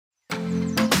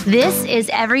This is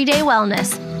Everyday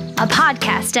Wellness, a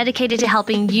podcast dedicated to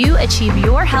helping you achieve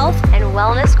your health and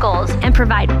wellness goals and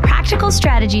provide practical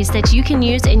strategies that you can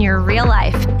use in your real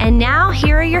life. And now,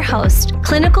 here are your hosts,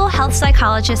 clinical health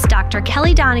psychologist Dr.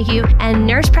 Kelly Donahue and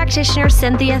nurse practitioner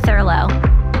Cynthia Thurlow.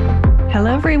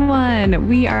 Hello, everyone.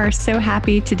 We are so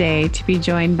happy today to be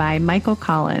joined by Michael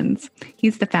Collins.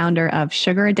 He's the founder of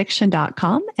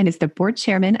sugaraddiction.com and is the board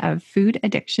chairman of Food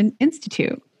Addiction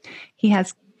Institute. He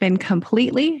has been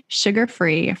completely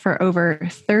sugar-free for over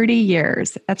 30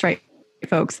 years. That's right,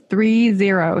 folks, 30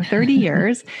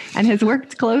 years, and has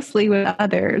worked closely with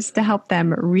others to help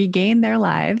them regain their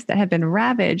lives that have been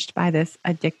ravaged by this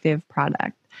addictive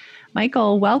product.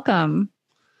 Michael, welcome.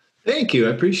 Thank you.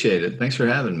 I appreciate it. Thanks for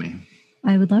having me.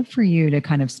 I would love for you to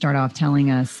kind of start off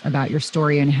telling us about your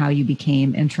story and how you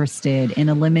became interested in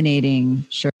eliminating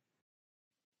sugar.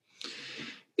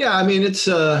 Yeah, I mean, it's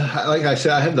like I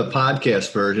said, I have the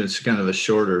podcast version. It's kind of a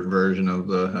shorter version of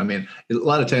a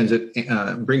lot of times it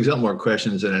brings up more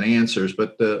questions than it answers.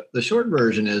 But the short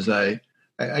version is I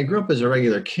grew up as a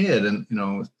regular kid and,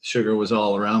 sugar was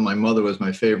all around. My mother was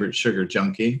my favorite sugar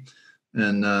junkie.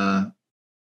 And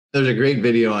there's a great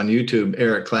video on YouTube,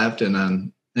 Eric Clapton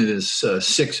in his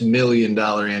 $6 million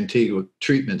Antigua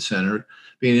treatment center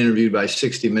being interviewed by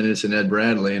 60 Minutes and Ed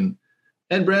Bradley. And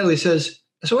Ed Bradley says,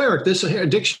 "So Eric, this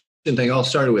addiction thing all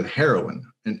started with heroin."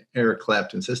 And Eric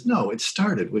Clapton says, "No, it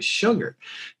started with sugar."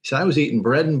 He said, "I was eating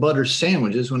bread and butter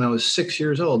sandwiches when I was 6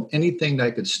 years old, anything that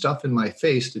I could stuff in my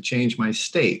face to change my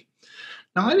state."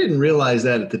 Now, I didn't realize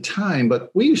that at the time,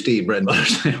 but we used to eat bread and butter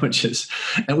sandwiches.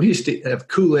 And we used to have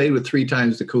Kool-Aid with 3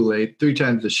 times the Kool-Aid, 3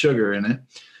 times the sugar in it.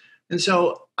 And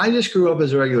so I just grew up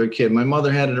as a regular kid. My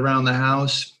mother had it around the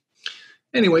house.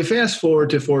 Anyway, fast forward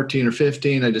to 14 or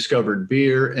 15, I discovered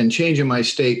beer, and changing my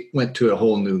state went to a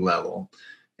whole new level.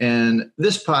 And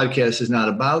this podcast is not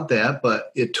about that,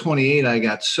 but at 28, I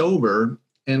got sober.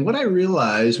 And what I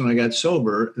realized when I got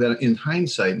sober, that in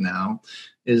hindsight now,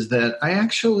 is that I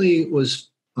actually was,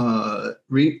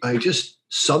 I just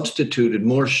substituted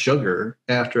more sugar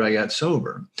after I got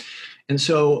sober. And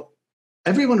so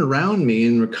everyone around me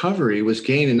in recovery was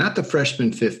gaining, not the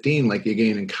freshman 15 like you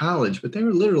gain in college, but they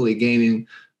were literally gaining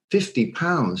 50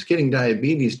 pounds, getting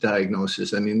diabetes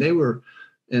diagnosis. I mean,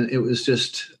 and it was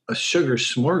just a sugar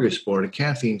smorgasbord, a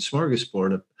caffeine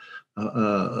smorgasbord,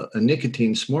 a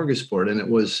nicotine smorgasbord. And it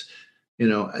was,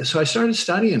 so I started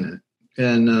studying it.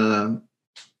 And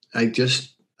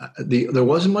there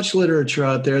wasn't much literature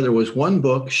out there. There was one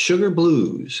book, Sugar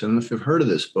Blues. I don't know if you've heard of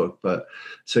this book, but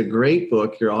it's a great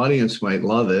book. Your audience might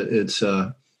love it. It's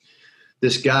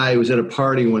this guy was at a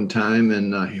party one time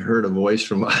and he heard a voice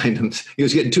from behind him. He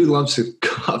was getting 2 lumps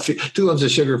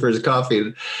of sugar for his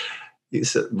coffee.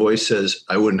 Voice says,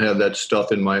 "I wouldn't have that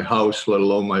stuff in my house, let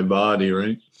alone my body,"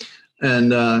 right?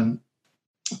 And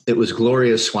it was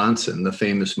Gloria Swanson, the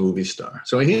famous movie star.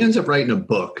 So he ends up writing a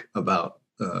book about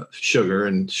sugar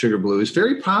and sugar blues,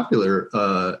 very popular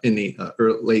in the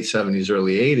late 70s,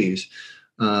 early 80s.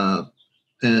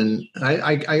 And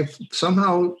I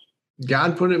somehow,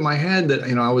 God put it in my head that,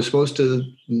 I was supposed to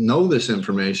know this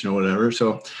information or whatever.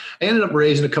 So I ended up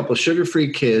raising a couple of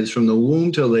sugar-free kids from the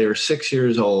womb till they were 6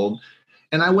 years old.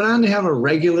 And I went on to have a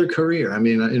regular career. I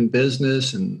mean, in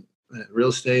business and real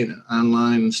estate and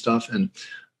online and stuff. And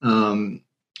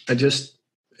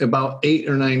about 8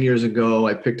 or 9 years ago,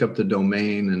 I picked up the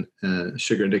domain and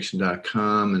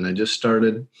sugaraddiction.com, and I just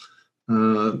started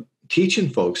teaching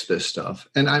folks this stuff.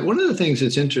 And one of the things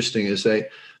that's interesting is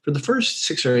for the first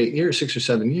 6 or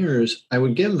 7 years, I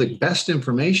would give the best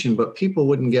information, but people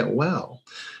wouldn't get well.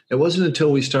 It wasn't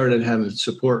until we started having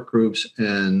support groups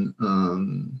and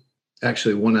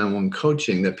actually one-on-one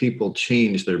coaching that people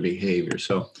changed their behavior.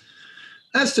 So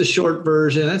that's the short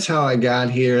version. That's how I got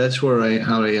here. That's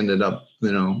how I ended up, I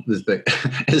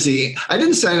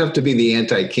didn't sign up to be the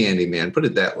anti-candy man, put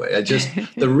it that way.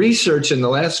 The research in the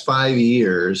last 5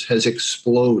 years has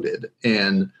exploded,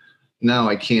 and now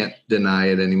I can't deny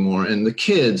it anymore. And the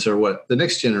kids are the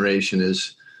next generation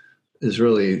is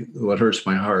really what hurts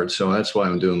my heart. So that's why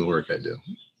I'm doing the work I do.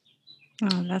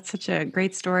 Oh, that's such a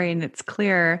great story. And it's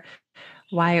clear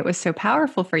why it was so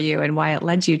powerful for you and why it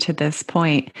led you to this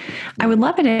point. I would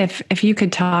love it if you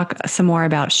could talk some more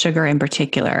about sugar in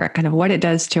particular, kind of what it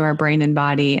does to our brain and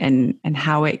body and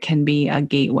how it can be a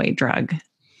gateway drug.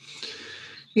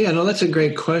 Yeah, no, that's a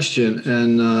great question.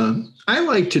 And I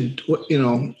like to,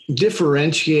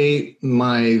 differentiate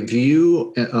my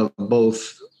view of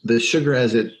both the sugar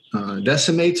as it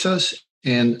decimates us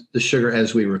and the sugar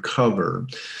as we recover.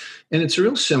 And it's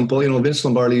real simple. Vince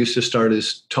Lombardi used to start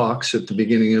his talks at the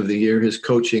beginning of the year, his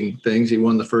coaching things. He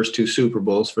won the first 2 Super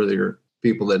Bowls for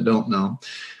people that don't know.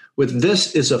 With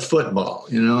this is a football,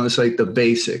 it's like the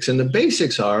basics. And the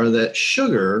basics are that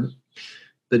sugar,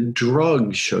 the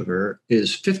drug sugar,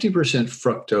 is 50%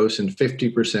 fructose and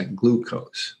 50%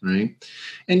 glucose, right?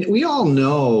 And we all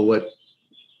know what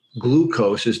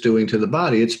glucose is doing to the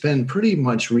body. It's been pretty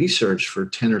much researched for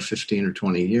 10 or 15 or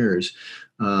 20 years.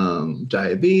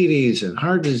 Diabetes and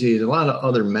heart disease, a lot of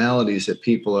other maladies that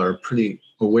people are pretty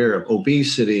aware of,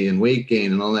 obesity and weight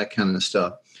gain and all that kind of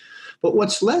stuff. But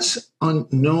what's less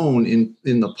unknown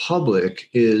in the public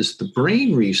is the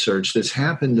brain research that's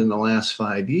happened in the last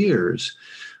 5 years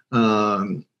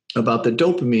about the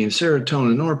dopamine,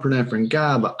 serotonin, norepinephrine,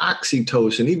 GABA,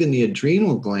 oxytocin, even the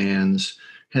adrenal glands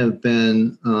have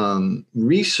been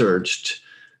researched.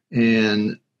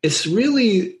 And it's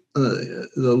really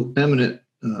the eminent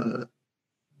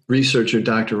researcher,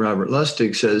 Dr. Robert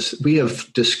Lustig, says we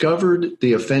have discovered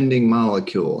the offending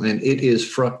molecule, and it is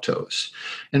fructose.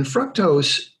 And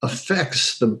fructose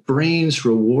affects the brain's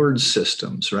reward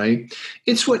systems, right?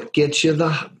 It's what gets you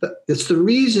it's the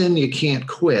reason you can't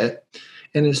quit.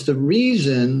 And it's the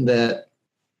reason that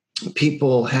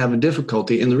people have a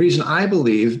difficulty. And the reason I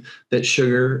believe that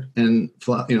sugar and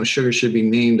sugar should be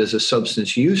named as a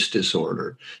substance use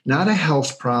disorder, not a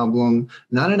health problem,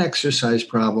 not an exercise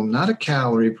problem, not a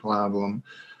calorie problem,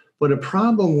 but a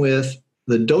problem with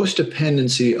the dose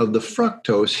dependency of the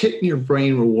fructose hitting your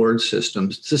brain reward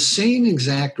systems. It's the same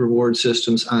exact reward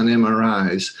systems on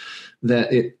MRIs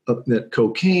that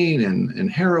cocaine and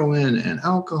heroin and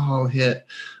alcohol hit.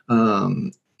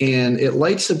 And it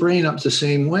lights the brain up the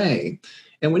same way.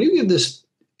 And when you give this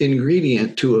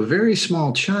ingredient to a very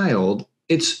small child,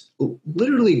 it's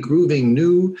literally grooving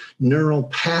new neural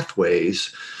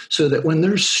pathways so that when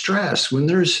there's stress, when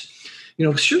there's,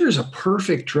 sugar is a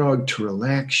perfect drug to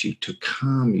relax you, to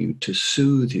calm you, to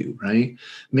soothe you, right?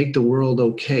 Make the world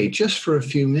okay just for a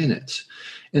few minutes.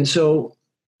 And so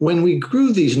when we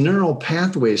groove these neural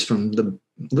pathways from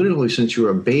literally since you were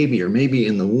a baby or maybe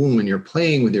in the womb and you're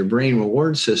playing with your brain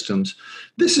reward systems,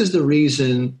 this is the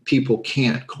reason people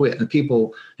can't quit. And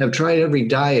people have tried every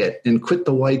diet and quit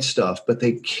the white stuff, but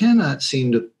they cannot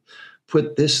seem to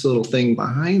put this little thing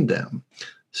behind them.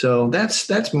 So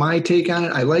that's my take on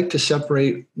it. I like to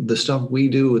separate the stuff we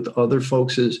do with other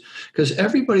folks because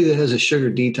everybody that has a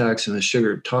sugar detox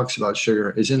and talks about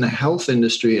sugar is in the health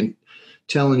industry and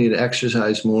telling you to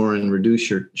exercise more and reduce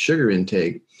your sugar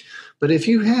intake. But if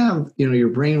you have, your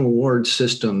brain reward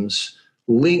systems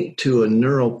linked to a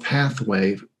neural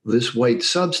pathway, this white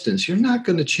substance, you're not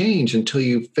going to change until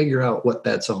you figure out what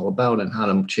that's all about and how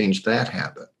to change that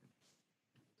habit.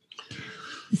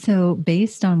 So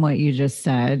based on what you just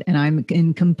said, and I'm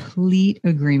in complete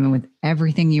agreement with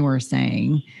everything you were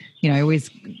saying, I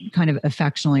always kind of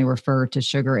affectionately refer to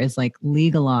sugar as like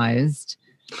legalized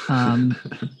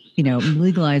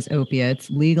legalized opiates,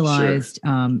 legalized,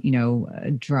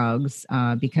 sure. Drugs,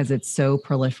 because it's so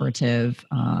proliferative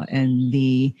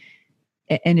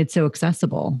and it's so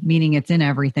accessible, meaning it's in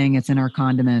everything. It's in our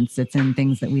condiments. It's in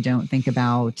things that we don't think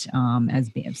about as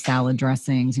salad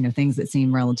dressings, things that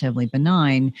seem relatively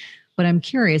benign. But I'm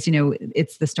curious,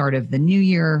 it's the start of the new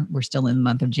year. We're still in the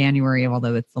month of January,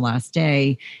 although it's the last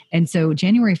day. And so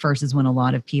January 1st is when a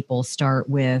lot of people start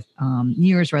with New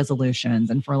Year's resolutions.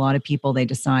 And for a lot of people, they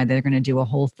decide they're going to do a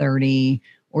Whole30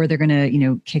 or they're going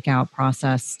to, kick out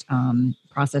processed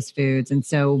foods. And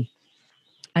so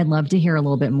I'd love to hear a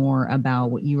little bit more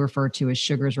about what you refer to as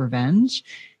sugar's revenge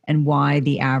and why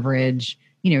the average,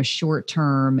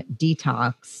 short-term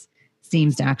detox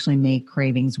seems to actually make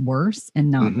cravings worse and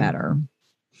not better.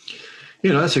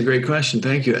 That's a great question.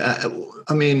 Thank you.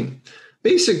 I mean,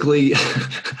 basically,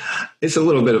 it's a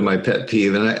little bit of my pet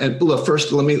peeve. And look,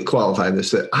 first, let me qualify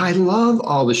this, that I love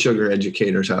all the sugar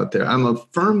educators out there. I'm a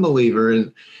firm believer,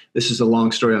 and this is a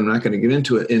long story, I'm not going to get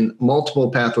into it, in multiple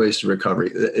pathways to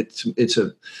recovery. It's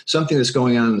something that's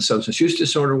going on in the substance use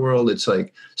disorder world. It's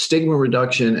like stigma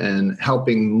reduction and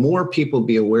helping more people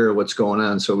be aware of what's going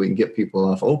on so we can get people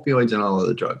off opioids and all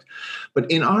other drugs. But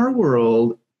in our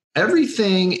world,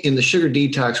 everything in the sugar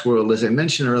detox world, as I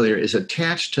mentioned earlier, is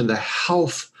attached to the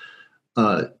health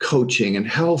coaching and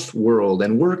health world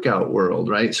and workout world,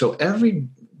 right? So every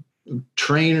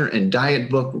trainer and diet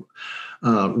book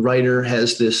writer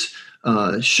has this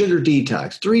sugar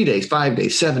detox, 3 days, 5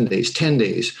 days, 7 days, 10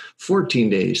 days, 14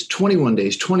 days, 21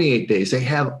 days, 28 days. They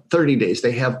have 30 days.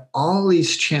 They have all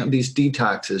these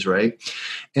detoxes, right?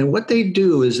 And what they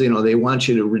do is, they want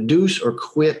you to reduce or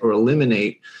quit or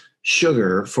eliminate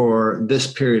sugar for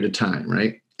this period of time,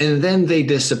 right? And then they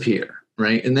disappear,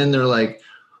 right? And then they're like,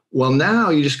 well,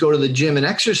 now you just go to the gym and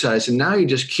exercise, and now you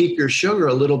just keep your sugar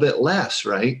a little bit less,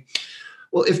 right?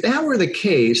 Well, if that were the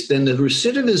case, then the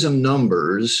recidivism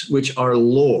numbers, which are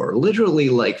lore, literally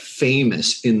like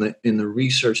famous in the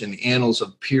research and the annals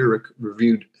of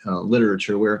peer-reviewed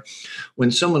literature, where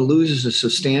when someone loses a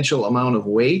substantial amount of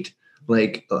weight,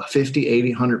 like 50,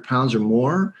 80, 100 pounds or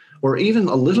more, or even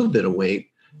a little bit of weight,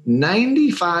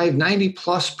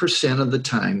 90+% of the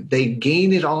time, they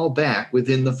gain it all back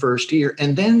within the first year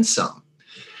and then some.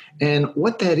 And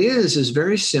what that is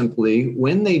very simply,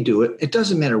 when they do it, it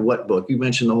doesn't matter what book. You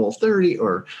mentioned the Whole30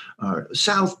 or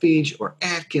South Beach or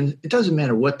Atkins. It doesn't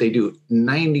matter what they do.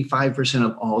 95%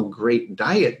 of all great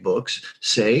diet books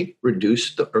say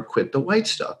reduce or quit the white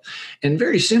stuff. And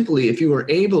very simply, if you are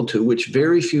able to, which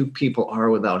very few people are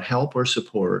without help or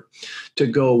support, to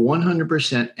go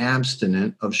 100%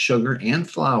 abstinent of sugar and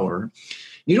flour,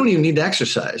 you don't even need to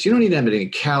exercise. You don't need to have any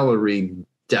calorie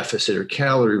deficit or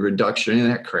calorie reduction, any of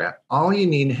that crap. All you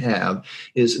need to have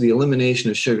is the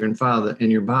elimination of sugar and flour, and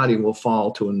your body will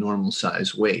fall to a normal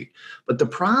size weight. But the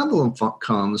problem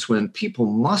comes when people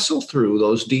muscle through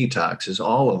those detoxes,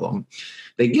 all of them.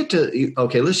 They get to,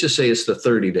 okay, let's just say it's the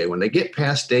 30-day. When they get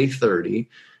past day 30,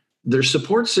 their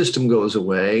support system goes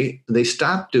away. They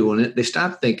stop doing it. They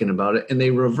stop thinking about it, and they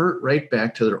revert right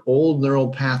back to their old neural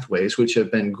pathways, which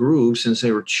have been grooved since they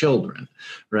were children,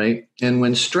 right? And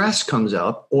when stress comes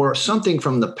up or something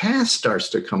from the past starts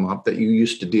to come up that you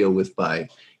used to deal with by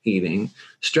eating,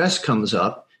 stress comes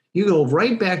up, you go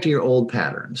right back to your old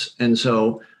patterns. And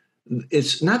so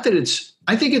it's not that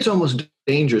I think it's almost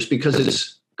dangerous because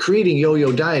it's creating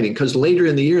yo-yo dieting, because later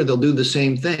in the year, they'll do the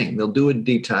same thing. They'll do a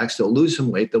detox, they'll lose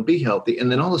some weight, they'll be healthy,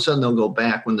 and then all of a sudden they'll go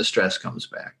back when the stress comes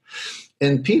back.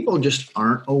 And people just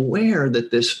aren't aware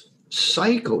that this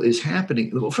cycle is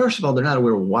happening. Well, first of all, they're not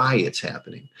aware why it's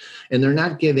happening. And they're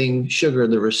not giving sugar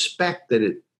the respect that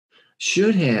it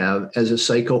should have as a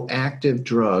psychoactive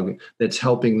drug that's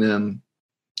helping them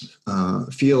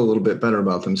feel a little bit better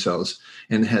about themselves,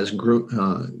 and has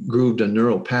grooved a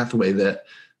neural pathway that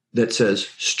says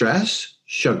stress,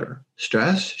 sugar,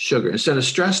 stress, sugar. Instead of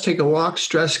stress, take a walk,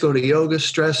 stress, go to yoga,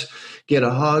 stress, get a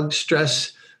hug,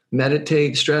 stress,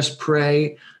 meditate, stress,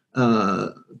 pray,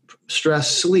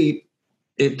 stress, sleep.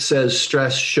 It says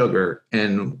stress, sugar,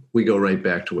 and we go right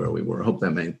back to where we were. I hope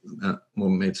that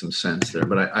made some sense there.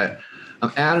 But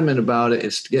I'm adamant about it.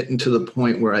 It's getting to the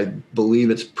point where I believe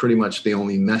it's pretty much the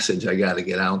only message I got to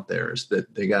get out there, is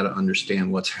that they got to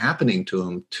understand what's happening to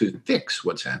them to fix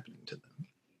what's happening to them.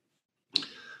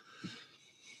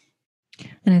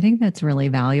 And I think that's really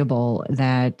valuable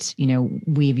that,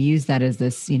 we've used that as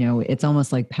this, it's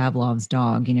almost like Pavlov's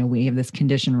dog. We have this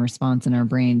conditioned response in our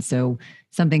brain. So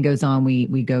something goes on,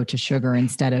 we go to sugar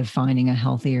instead of finding a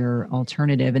healthier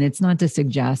alternative. And it's not to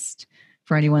suggest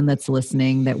for anyone that's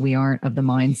listening that we aren't of the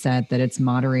mindset that it's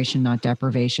moderation, not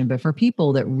deprivation. But for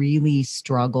people that really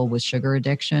struggle with sugar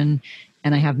addiction,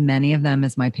 and I have many of them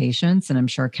as my patients, and I'm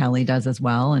sure Kelly does as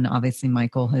well, and obviously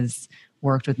Michael has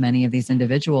worked with many of these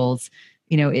individuals,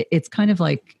 it's kind of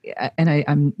like, and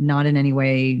I'm not in any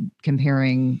way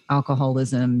comparing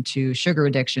alcoholism to sugar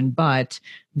addiction, but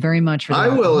very much for the I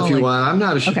will if you want. I'm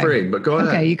not afraid, but go ahead.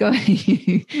 Okay, you go.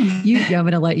 I'm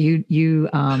going to let you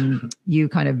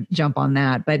kind of jump on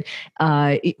that. But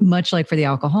much like for the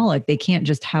alcoholic, they can't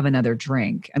just have another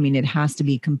drink. I mean, it has to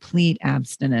be complete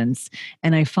abstinence.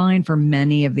 And I find for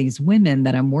many of these women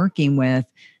that I'm working with,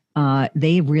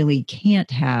 they really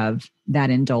can't have that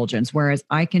indulgence. Whereas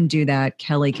I can do that.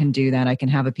 Kelly can do that. I can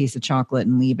have a piece of chocolate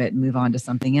and leave it and move on to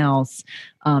something else.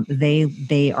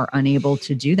 They are unable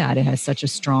to do that. It has such a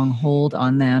strong hold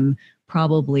on them,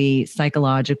 probably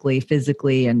psychologically,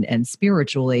 physically, and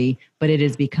spiritually, but it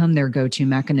has become their go-to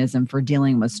mechanism for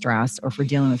dealing with stress or for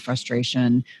dealing with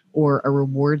frustration, or a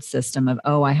reward system of,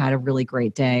 oh, I had a really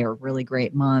great day or really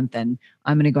great month, and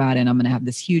I'm going to go out and I'm going to have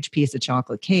this huge piece of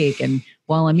chocolate cake. And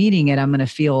while I'm eating it, I'm going to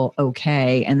feel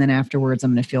okay. And then afterwards,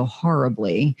 I'm going to feel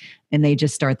horribly. And they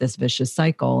just start this vicious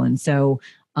cycle. And so,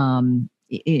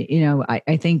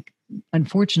 I think,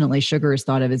 unfortunately, sugar is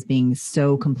thought of as being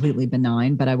so completely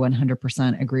benign, but I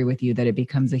 100% agree with you that it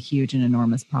becomes a huge and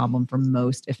enormous problem for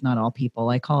most, if not all people.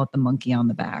 I call it the monkey on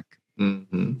the back.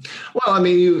 Mm-hmm. Well, I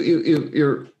mean,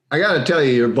 you're, I got to tell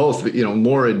you, you're both,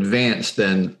 more advanced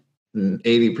than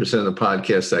 80% of the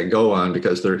podcasts I go on,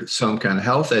 because they're some kind of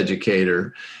health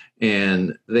educator,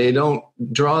 and they don't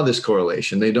draw this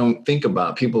correlation. They don't think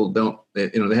about, people don't, they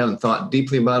haven't thought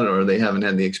deeply about it, or they haven't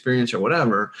had the experience or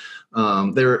whatever.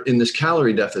 They're in this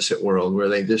calorie deficit world where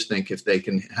they just think if they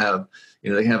can have,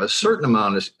 they have a certain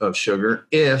amount of sugar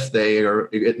if they are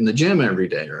in the gym every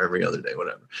day or every other day,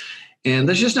 whatever. And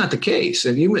that's just not the case.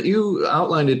 And you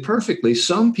outlined it perfectly.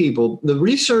 Some people, the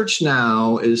research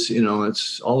now is,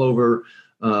 it's all over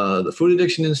the Food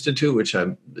Addiction Institute, which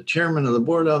I'm the chairman of the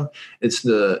board of. It's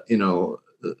the,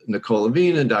 Nicole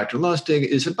Avena, Dr. Lustig,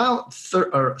 is about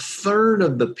a third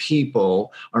of the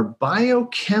people are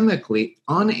biochemically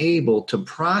unable to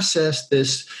process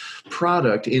this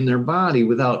product in their body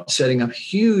without setting up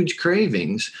huge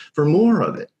cravings for more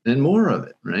of it and more of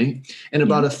it, right? And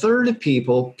about a third of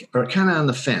people are kind of on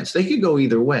the fence. They could go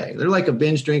either way. They're like a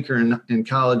binge drinker in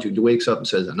college who wakes up and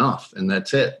says enough, and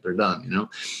that's it. They're done,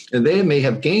 And they may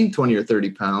have gained 20 or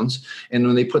 30 pounds, and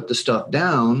when they put the stuff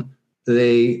down,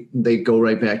 they go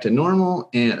right back to normal.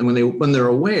 And when they're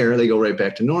aware, they go right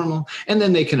back to normal. And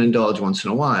then they can indulge once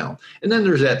in a while. And then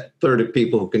there's that third of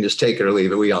people who can just take it or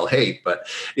leave it. We all hate, but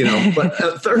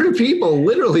a third of people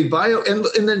literally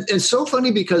and then it's so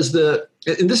funny because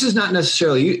and this is not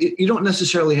necessarily, you don't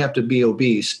necessarily have to be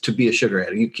obese to be a sugar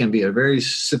addict. You can be a very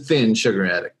thin sugar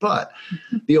addict, but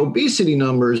the obesity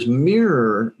numbers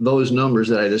mirror those numbers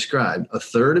that I described. A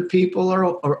third of people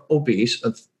are obese,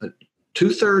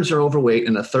 2/3 are overweight,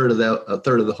 and a third of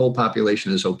the whole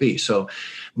population is obese. So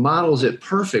models it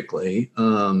perfectly.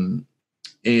 And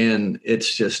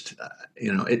it's just,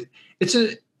 it's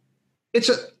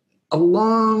a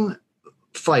long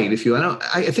fight.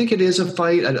 I think it is a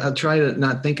fight. I'll try to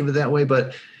not think of it that way,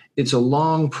 but it's a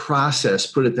long process,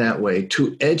 put it that way,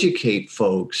 to educate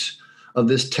folks of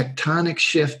this tectonic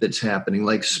shift that's happening,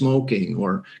 like smoking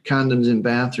or condoms in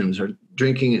bathrooms or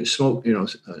drinking and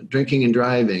drinking and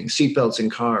driving, seatbelts in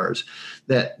cars,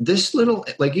 that this little,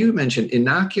 like you mentioned,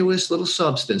 innocuous little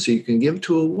substance that you can give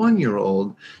to a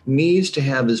 1-year-old needs to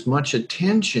have as much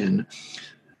attention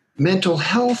mental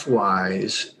health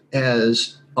wise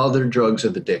as other drugs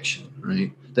of addiction,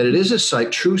 right? That it is a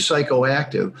true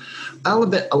psychoactive,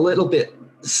 a little bit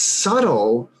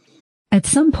subtle. At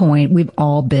some point, we've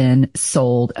all been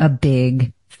sold a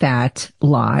big fat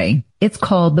lie. It's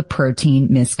called the protein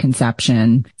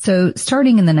misconception. So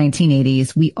starting in the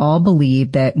 1980s, we all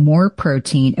believed that more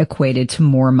protein equated to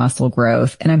more muscle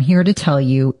growth. And I'm here to tell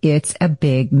you it's a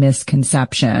big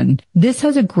misconception. This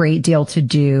has a great deal to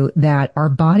do that our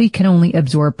body can only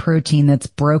absorb protein that's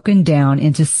broken down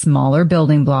into smaller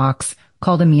building blocks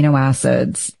called amino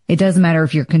acids. It doesn't matter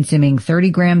if you're consuming 30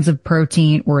 grams of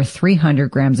protein or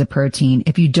 300 grams of protein.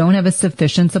 If you don't have a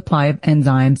sufficient supply of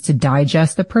enzymes to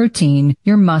digest the protein,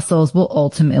 your muscles will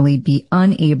ultimately be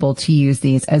unable to use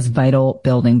these as vital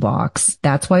building blocks.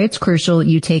 That's why it's crucial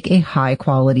you take a high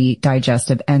quality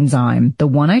digestive enzyme. The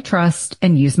one I trust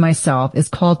and use myself is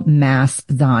called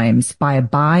Masszymes by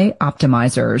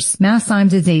Optimizers.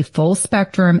 Masszymes is a full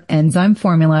spectrum enzyme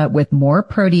formula with more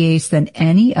protease than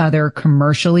any other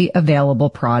commercially available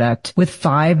product, with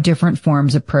 5 different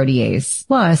forms of protease.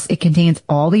 Plus, it contains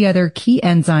all the other key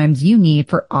enzymes you need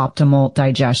for optimal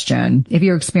digestion. If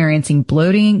you're experiencing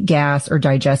bloating, gas, or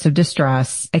digestive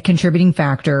distress, a contributing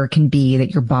factor can be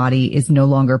that your body is no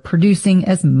longer producing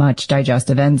as much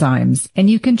digestive enzymes. And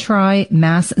you can try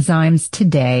Masszymes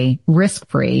today,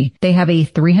 risk-free. They have a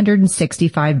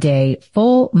 365-day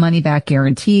full money-back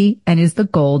guarantee and is the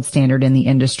gold standard in the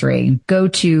industry. Go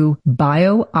to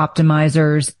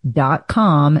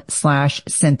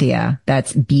bioptimizers.com/Cynthia.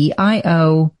 That's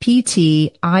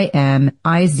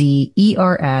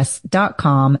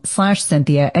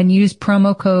bioptimizers.com/Cynthia and use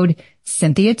promo code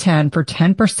Cynthia10 for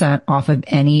 10% off of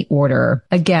any order.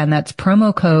 Again, that's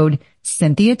promo code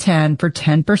Cynthia10 for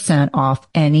 10% off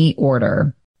any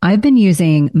order. I've been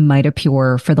using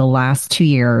MitoPure for the last 2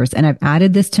 years, and I've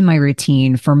added this to my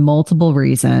routine for multiple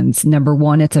reasons. Number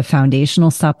one, it's a foundational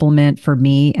supplement for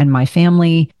me and my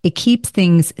family. It keeps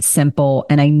things simple,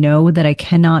 and I know that I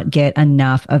cannot get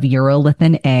enough of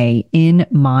urolithin A in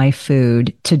my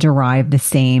food to derive the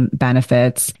same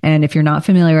benefits. And if you're not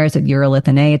familiarized with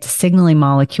urolithin A, it's a signaling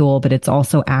molecule, but it's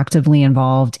also actively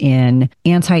involved in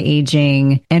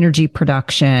anti-aging, energy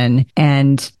production,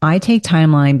 and I take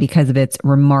Timeline because of its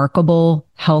remarkable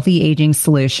healthy aging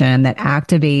solution that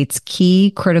activates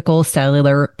key critical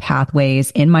cellular pathways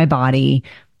in my body.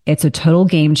 It's a total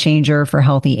game changer for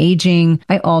healthy aging.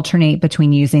 I alternate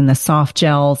between using the soft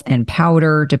gels and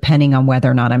powder depending on whether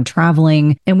or not I'm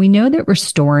traveling. And we know that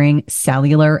restoring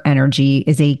cellular energy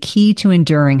is a key to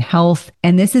enduring health.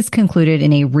 And this is concluded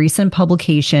in a recent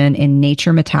publication in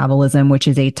Nature Metabolism, which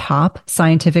is a top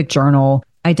scientific journal.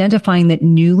 identifying that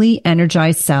newly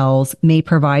energized cells may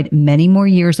provide many more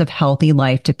years of healthy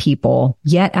life to people.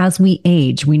 Yet as we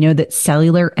age, we know that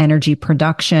cellular energy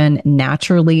production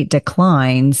naturally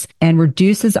declines and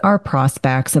reduces our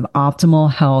prospects of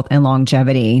optimal health and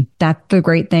longevity. That's the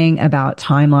great thing about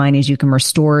Timeline is you can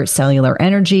restore cellular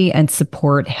energy and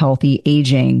support healthy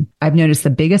aging. I've noticed the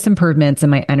biggest improvements in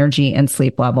my energy and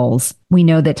sleep levels. We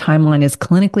know that Timeline is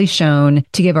clinically shown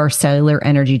to give our cellular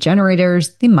energy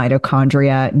generators, the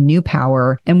mitochondria, new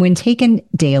power. And when taken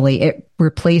daily, it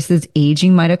replaces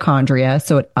aging mitochondria,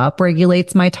 so it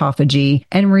upregulates mitophagy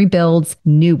and rebuilds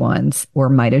new ones, or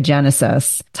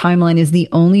mitogenesis. Timeline is the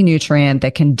only nutrient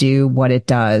that can do what it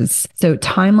does. So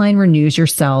Timeline renews your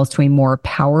cells to a more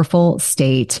powerful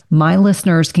state. My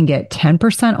listeners can get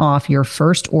 10% off your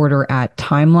first order at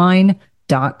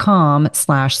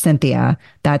timeline.com/Cynthia.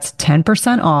 That's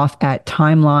 10% off at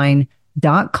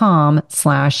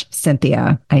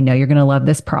timeline.com/Cynthia. I know you're going to love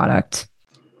this product.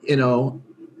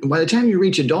 By the time you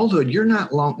reach adulthood, you're no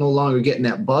longer getting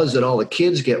that buzz that all the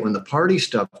kids get when the party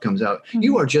stuff comes out. Mm-hmm.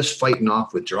 You are just fighting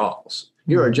off withdrawals.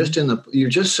 You are just you're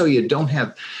just so you don't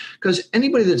have, because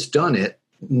anybody that's done it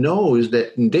knows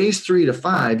that in days 3 to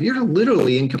 5, you're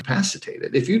literally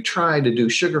incapacitated. If you try to do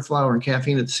sugar, flour, and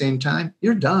caffeine at the same time,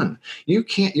 you're done.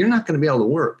 You're not going to be able to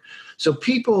work. So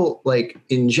people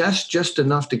ingest just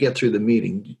enough to get through the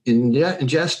meeting,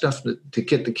 ingest stuff to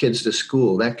get the kids to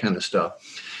school, that kind of stuff.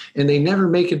 And they never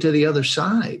make it to the other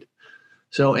side.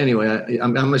 So anyway,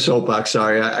 I'm on my soapbox.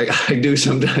 Sorry, I do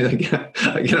sometimes.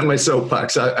 I get on my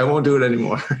soapbox. I won't do it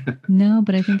anymore. No,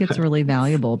 but I think it's really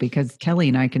valuable because Kelly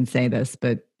and I can say this,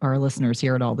 but our listeners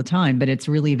hear it all the time. But it's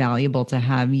really valuable to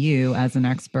have you as an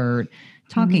expert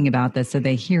talking about this so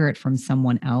they hear it from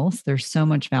someone else. There's so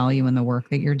much value in the work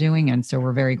that you're doing. And so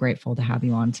we're very grateful to have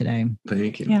you on today.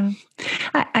 Thank you. Yeah.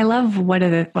 I love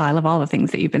I love all the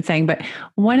things that you've been saying, but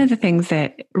one of the things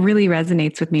that really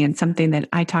resonates with me and something that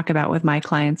I talk about with my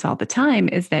clients all the time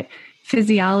is that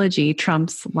physiology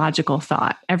trumps logical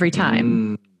thought every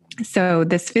time. So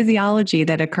this physiology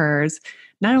that occurs,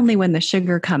 not only when the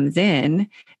sugar comes in,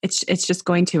 it's just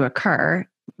going to occur.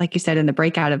 Like you said, in the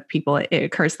breakout of people, it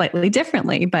occurs slightly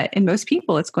differently, but in most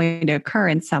people, it's going to occur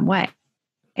in some way.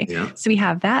 Yeah. So we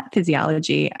have that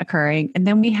physiology occurring, and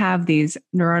then we have these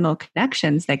neuronal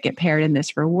connections that get paired in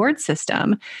this reward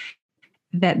system,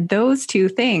 that those two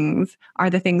things are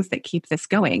the things that keep this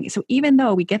going. So even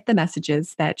though we get the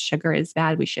messages that sugar is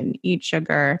bad, we shouldn't eat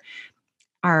sugar,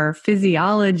 our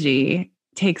physiology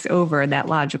takes over that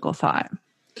logical thought.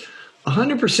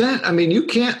 100%. I mean, you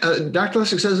can't, Dr.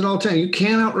 Lessig says it all the time, you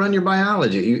can't outrun your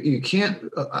biology. You can't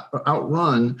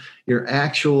outrun your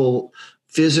actual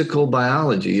physical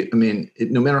biology. I mean,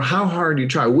 no matter how hard you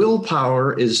try,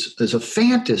 willpower is a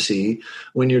fantasy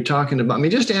when you're talking about,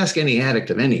 just ask any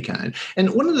addict of any kind.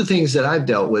 And one of the things that I've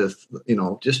dealt with,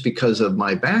 just because of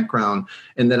my background,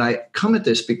 and that I come at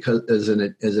this because as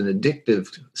an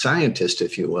addictive scientist,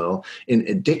 if you will, in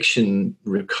addiction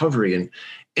recovery, and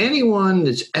anyone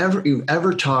you've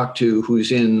ever talked to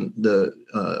who's in a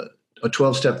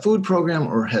 12-step food program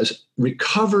or has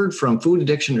recovered from food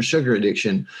addiction or sugar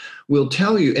addiction will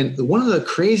tell you, and one of the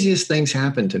craziest things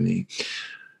happened to me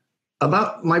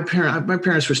about my parents. My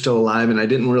parents were still alive, and I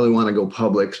didn't really want to go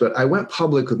public, but I went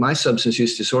public with my substance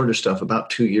use disorder stuff about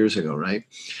 2 years ago, right?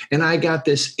 And I got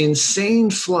this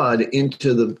insane flood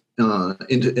into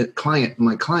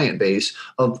my client base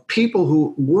of people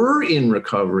who were in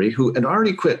recovery, who had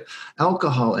already quit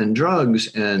alcohol and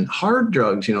drugs and hard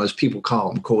drugs, as people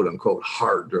call them, quote unquote,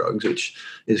 hard drugs, which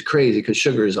is crazy because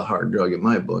sugar is a hard drug in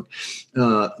my book.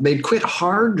 They'd quit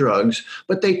hard drugs,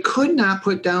 but they could not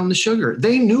put down the sugar.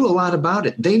 They knew a lot about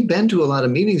it. They'd been to a lot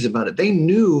of meetings about it. They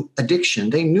knew addiction.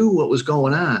 They knew what was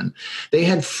going on. They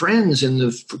had friends in the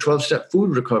 12-step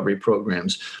food recovery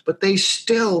programs, but they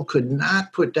still could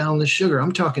not put down the sugar.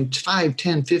 I'm talking 5,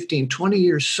 10, 15, 20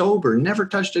 years sober, never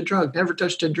touched a drug, never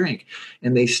touched a drink,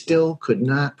 and they still could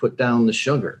not put down the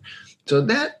sugar. So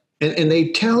that, and they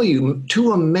tell you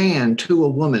to a man, to a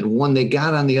woman, when they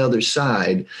got on the other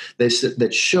side, they said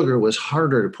that sugar was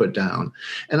harder to put down.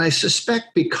 And I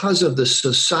suspect because of the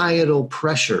societal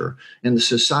pressure and the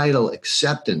societal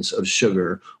acceptance of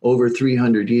sugar over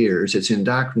 300 years, its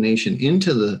indoctrination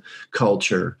into the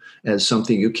culture as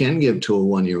something you can give to a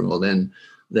 1-year-old, and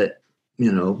that,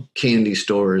 candy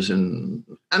stores, and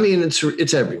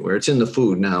it's everywhere. It's in the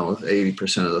food now,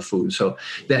 80% of the food. So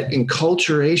that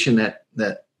enculturation,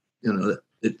 that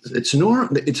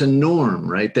it's a norm,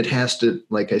 right? That has to,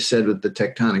 like I said, with the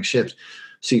tectonic shifts,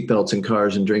 seatbelts in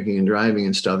cars and drinking and driving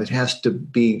and stuff, it has to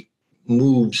be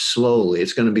moved slowly.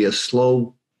 It's going to be a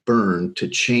slow burn to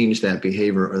change that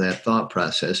behavior or that thought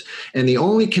process. And the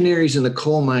only canaries in the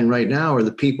coal mine right now are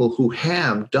the people who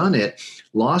have done it,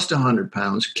 lost 100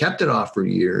 pounds, kept it off for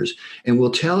years, and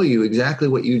will tell you exactly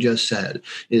what you just said,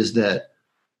 is that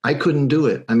I couldn't do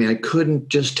it. I mean, I couldn't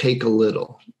just take a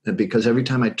little, because every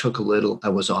time I took a little, I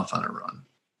was off on a run.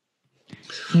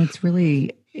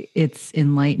 And it's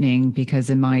enlightening, because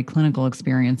in my clinical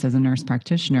experience as a nurse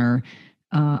practitioner,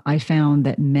 I found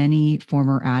that many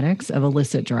former addicts of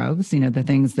illicit drugs, the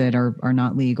things that are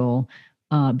not legal,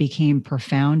 became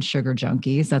profound sugar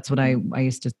junkies. That's what I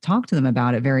used to talk to them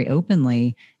about it very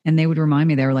openly. And they would remind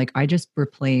me, they were like, I just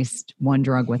replaced one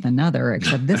drug with another,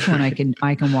 except this one I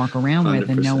can walk around 100%. With,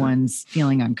 and no one's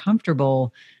feeling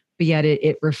uncomfortable. But yet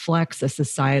it reflects a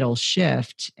societal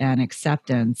shift and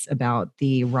acceptance about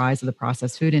the rise of the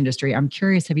processed food industry. I'm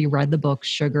curious, have you read the book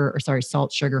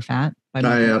Salt, Sugar, Fat?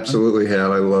 I absolutely have.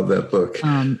 I love that book.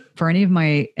 For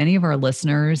any of our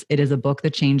listeners, it is a book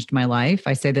that changed my life.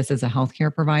 I say this as a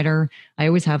healthcare provider. I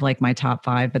always have like my top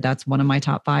 5, but that's one of my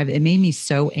top 5. It made me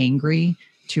so angry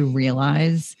to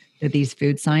realize that these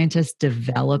food scientists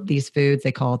develop these foods,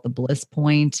 they call it the bliss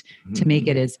point, to make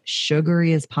it as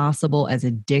sugary as possible, as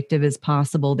addictive as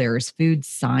possible. There is food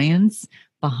science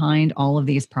behind all of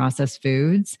these processed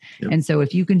foods. Yep. And so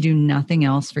if you can do nothing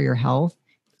else for your health,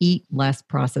 eat less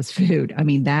processed food. I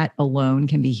mean, that alone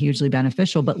can be hugely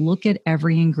beneficial, but look at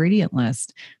every ingredient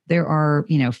list. There are,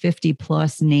 50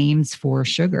 plus names for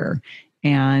sugar,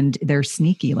 and they're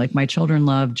sneaky. Like my children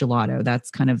love gelato.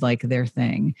 That's kind of like their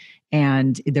thing.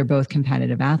 And they're both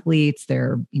competitive athletes.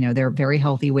 They're very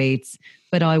healthy weights,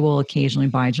 but I will occasionally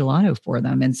buy gelato for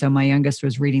them. And so my youngest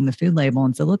was reading the food label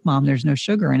and said, look, Mom, there's no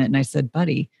sugar in it. And I said,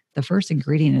 buddy, the first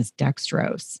ingredient is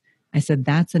dextrose. I said,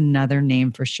 that's another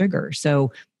name for sugar.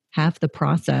 So half the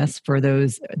process for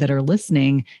those that are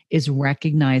listening is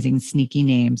recognizing sneaky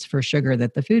names for sugar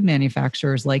that the food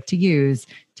manufacturers like to use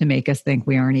to make us think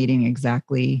we aren't eating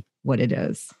exactly what it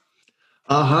is.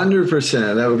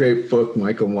 100%. That was a great book,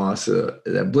 Michael Moss.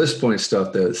 That Bliss Point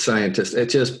stuff, the scientist, it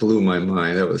just blew my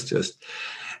mind. That was just,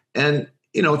 and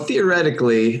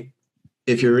theoretically,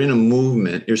 if you're in a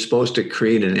movement, you're supposed to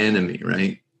create an enemy,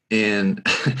 right? And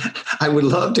I would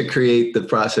love to create the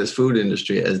processed food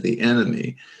industry as the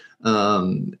enemy.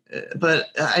 But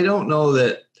I don't know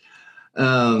that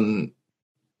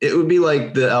it would be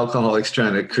like the alcoholics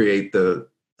trying to create the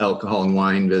alcohol and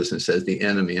wine business as the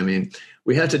enemy. I mean,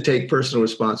 we have to take personal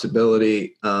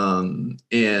responsibility,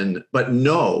 but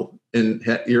know,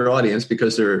 and your audience,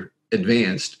 because they're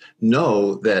advanced,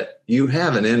 know that you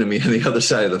have an enemy on the other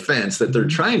side of the fence, that they're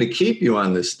trying to keep you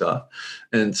on this stuff.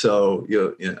 And so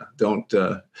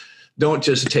don't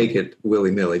just take it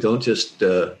willy-nilly. Don't just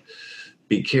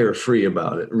be carefree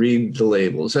about it. Read the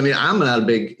labels. I mean, I'm not a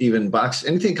big even box.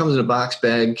 Anything comes in a box,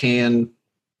 bag, can,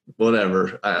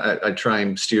 whatever. I try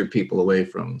and steer people away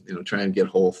from, try and get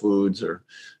Whole Foods or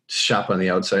shop on the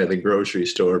outside of the grocery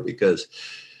store, because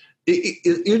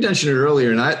you mentioned it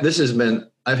earlier, and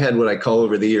I've had what I call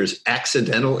over the years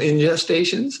accidental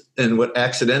ingestations. And what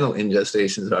accidental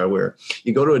ingestations are, where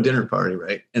you go to a dinner party,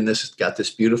 right? And this has got this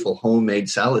beautiful homemade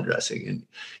salad dressing, and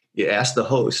you ask the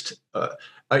host,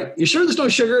 are you sure there's no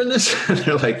sugar in this? And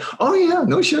they're like, oh yeah,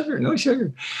 no sugar.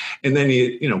 And then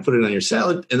you put it on your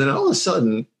salad, and then all of a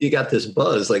sudden you got this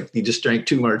buzz, like you just drank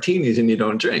 2 martinis and you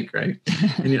don't drink, right?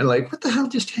 And you're like, what the hell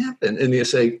just happened? And you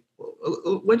say,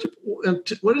 what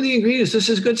are the ingredients? This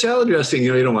is good salad dressing.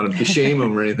 You don't want to shame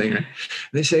them or anything. Right? And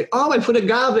they say, oh, I put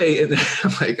agave. And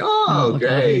I'm like, oh,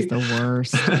 great. Agave's the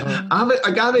worst.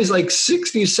 Agave is like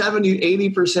 60, 70,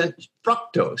 80%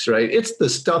 fructose, right? It's the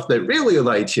stuff that really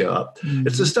lights you up. Mm-hmm.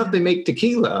 It's the stuff they make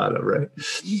tequila out of, right?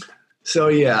 So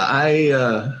yeah, I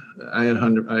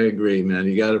agree, man.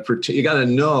 You got to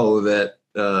know that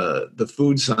the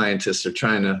food scientists are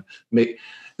trying to make.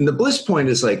 And the bliss point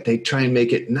is like they try and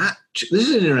make it not. This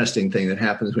is an interesting thing that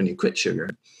happens when you quit sugar.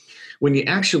 When you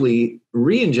actually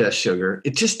re-ingest sugar,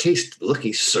 it just tastes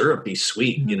syrupy,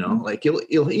 sweet. Mm-hmm. Like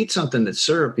you'll eat something that's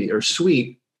syrupy or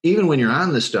sweet. Even when you're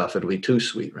on the stuff, it'll be too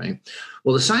sweet, right?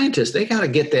 Well, the scientists, they got to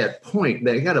get that point.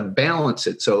 They got to balance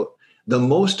it. So the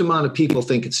most amount of people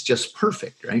think it's just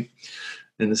perfect, right?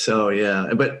 And so,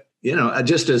 yeah. But,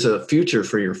 just as a future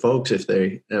for your folks, if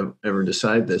they ever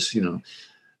decide this,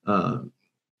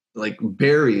 like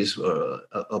berries,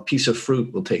 a piece of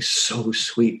fruit will taste so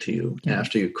sweet to you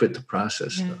after you quit the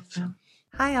processed stuff. So.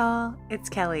 Hi all, it's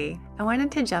Kelly. I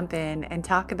wanted to jump in and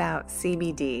talk about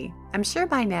CBD. I'm sure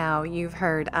by now you've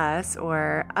heard us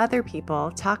or other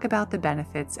people talk about the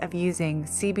benefits of using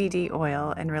CBD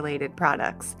oil and related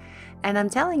products. And I'm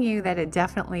telling you that it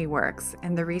definitely works,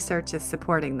 and the research is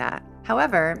supporting that.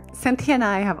 However, Cynthia and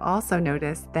I have also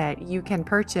noticed that you can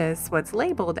purchase what's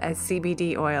labeled as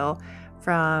CBD oil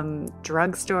from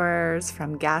drugstores,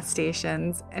 from gas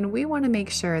stations, and we want to make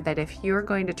sure that if you're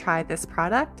going to try this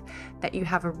product, that you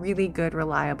have a really good,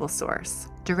 reliable source.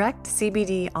 Direct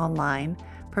CBD Online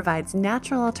provides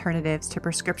natural alternatives to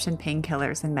prescription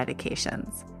painkillers and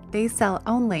medications. They sell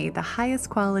only the highest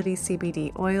quality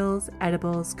CBD oils,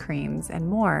 edibles, creams, and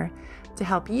more to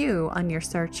help you on your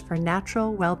search for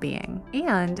natural well-being.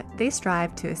 And they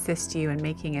strive to assist you in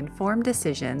making informed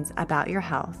decisions about your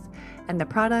health and the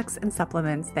products and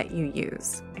supplements that you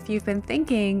use. If you've been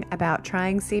thinking about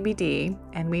trying CBD,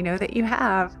 and we know that you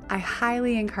have, I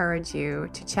highly encourage you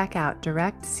to check out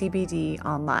Direct CBD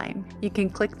Online. You can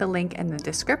click the link in the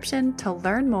description to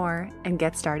learn more and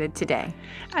get started today.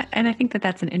 And I think that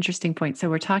that's an interesting point. So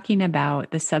we're talking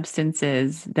about the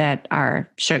substances that are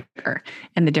sugar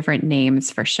and the different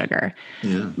names for sugar.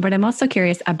 Yeah. But I'm also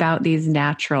curious about these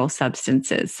natural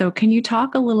substances. So can you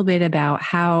talk a little bit about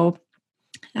how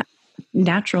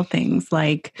natural things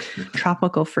like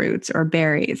tropical fruits or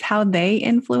berries, how they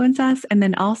influence us, and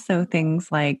then also things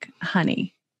like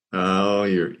honey? Oh,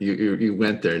 you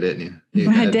went there, didn't you?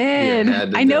 I did.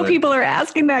 I know people are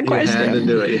asking that question. You had to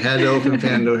do it. You had to open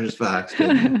Pandora's box,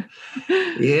 didn't you?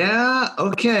 Yeah.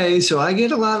 Okay. So I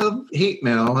get a lot of hate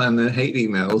mail and the hate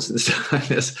emails and stuff like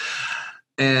this,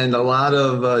 and a lot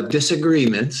of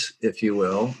disagreements, if you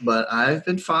will. But I've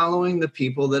been following the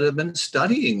people that have been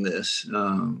studying this.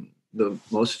 The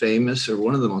most famous, or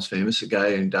one of the most famous, a guy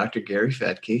named Dr. Gary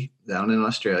Fetke down in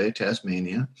Australia,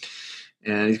 Tasmania.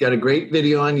 And he's got a great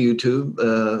video on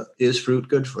YouTube, Is Fruit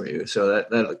Good For You? So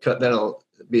that'll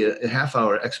be a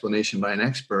half-hour explanation by an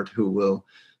expert who will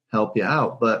help you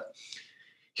out. But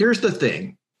here's the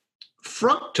thing.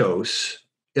 Fructose,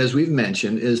 as we've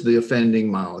mentioned, is the offending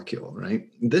molecule, right?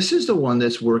 This is the one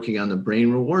that's working on the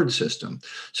brain reward system.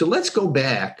 So let's go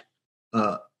back,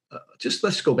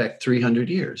 let's go back 300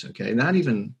 years, okay?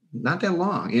 Not that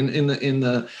long. In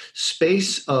the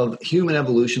space of human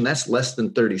evolution, that's less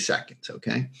than 30 seconds,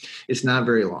 okay? It's not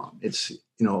very long. It's,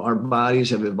 our bodies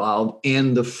have evolved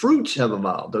and the fruits have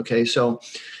evolved, okay? So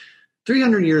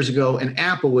 300 years ago, an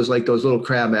apple was like those little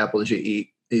crab apples you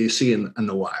see in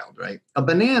the wild, right? A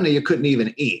banana you couldn't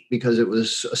even eat because it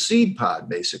was a seed pod,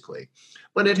 basically.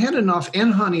 But it had enough,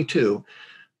 and honey too.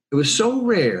 It was so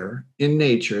rare in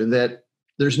nature that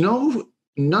there's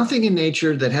nothing in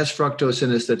nature that has fructose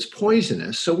in it that's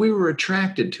poisonous. So we were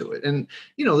attracted to it. And,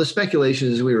 the speculation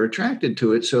is we were attracted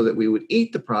to it so that we would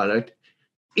eat the product,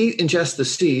 ingest the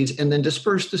seeds, and then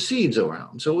disperse the seeds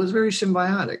around. So it was very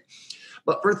symbiotic.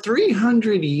 But for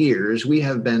 300 years, we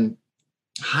have been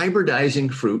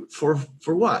hybridizing fruit for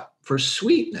what? For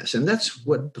sweetness. And that's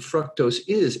what the fructose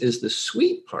is the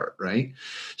sweet part, right?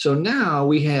 So now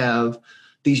we have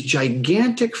these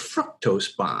gigantic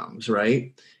fructose bombs,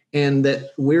 right? And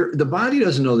that the body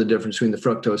doesn't know the difference between the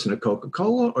fructose in a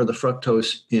Coca-Cola or the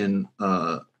fructose in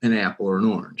an apple or an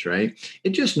orange, right? It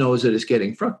just knows that it's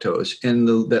getting fructose and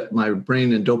that my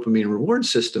brain and dopamine reward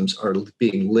systems are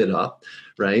being lit up,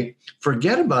 right?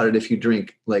 Forget about it if you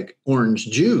drink like orange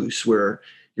juice where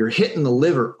you're hitting the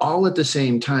liver all at the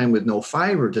same time with no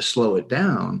fiber to slow it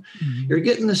down. Mm-hmm. You're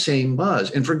getting the same buzz.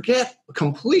 And forget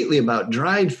completely about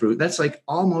dried fruit. That's like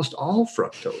almost all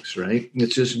fructose, right?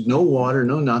 It's just no water,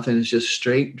 no nothing. It's just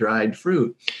straight dried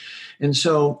fruit. And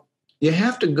so you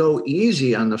have to go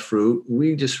easy on the fruit.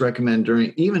 We just recommend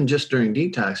during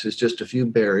detoxes, just a few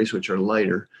berries, which are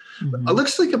lighter. Mm-hmm.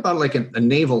 Let's think about like a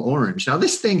navel orange. Now,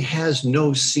 this thing has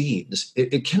no seeds.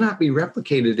 It cannot be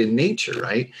replicated in nature,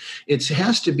 right? It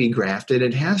has to be grafted.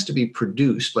 It has to be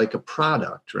produced like a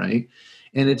product, right?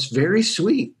 And it's very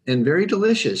sweet and very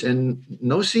delicious and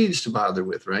no seeds to bother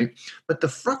with, right? But the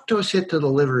fructose hit to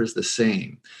the liver is the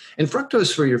same. And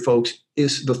fructose, for your folks,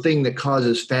 is the thing that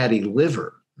causes fatty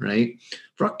liver, right?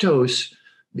 Fructose,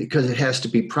 because it has to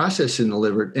be processed in the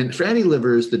liver, and fatty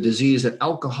liver is the disease that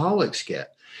alcoholics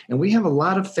get. And we have a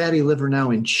lot of fatty liver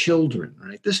now in children,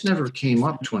 right? This never came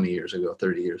up 20 years ago,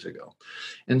 30 years ago.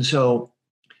 And so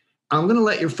I'm going to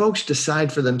let your folks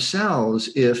decide for themselves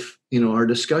if, our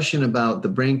discussion about the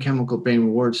brain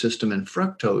reward system and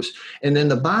fructose, and then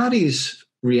the body's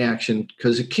reaction,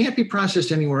 because it can't be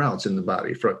processed anywhere else in the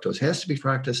body. Fructose has to be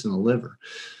processed in the liver.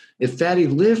 If fatty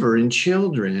liver in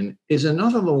children is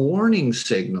enough of a warning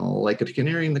signal, like a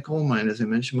canary in the coal mine, as I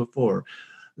mentioned before,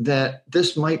 that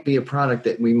this might be a product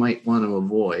that we might want to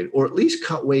avoid, or at least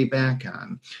cut way back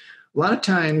on. A lot of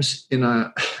times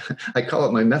I call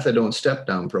it my methadone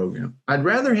step-down program. I'd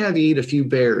rather have you eat a few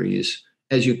berries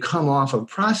as you come off of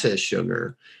processed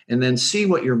sugar and then see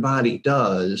what your body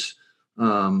does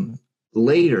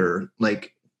later,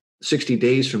 like 60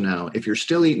 days from now, if you're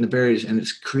still eating the berries and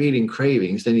it's creating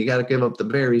cravings, then you got to give up the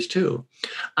berries too.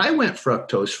 I went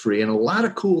fructose free and a lot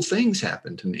of cool things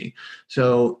happened to me.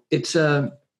 So it's, I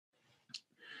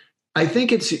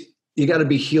think you got to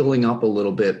be healing up a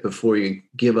little bit before you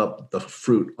give up the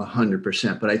fruit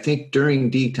 100%. But I think during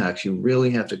detox, you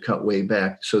really have to cut way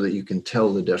back so that you can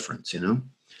tell the difference,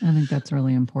 I think that's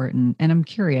really important. And I'm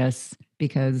curious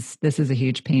because this is a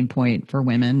huge pain point for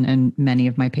women and many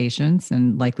of my patients,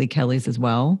 and likely Kelly's as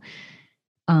well.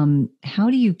 How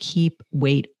do you keep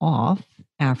weight off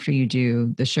after you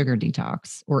do the sugar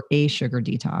detox or a sugar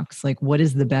detox? Like, what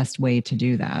is the best way to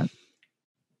do that?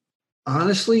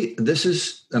 Honestly,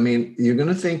 you're going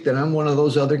to think that I'm one of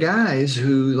those other guys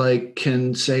who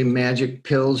can say magic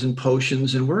pills and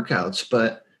potions and workouts.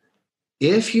 But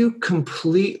if you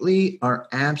completely are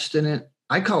abstinent,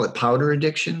 I call it powder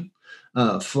addiction,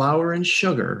 flour and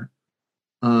sugar,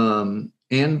 and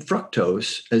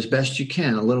fructose as best you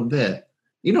can, a little bit.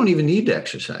 You don't even need to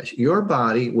exercise. Your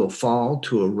body will fall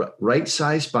to a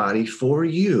right-sized body for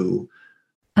you.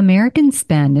 Americans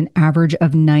spend an average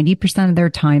of 90% of their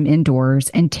time indoors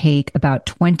and take about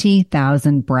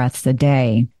 20,000 breaths a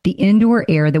day. The indoor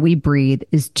air that we breathe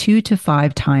is 2 to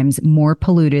 5 times more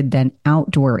polluted than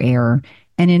outdoor air,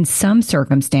 and in some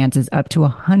circumstances up to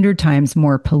 100 times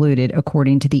more polluted,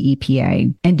 according to the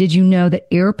EPA. And did you know that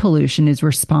air pollution is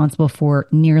responsible for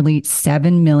nearly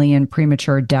 7 million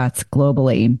premature deaths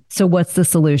globally? So what's the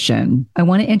solution? I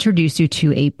want to introduce you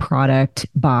to a product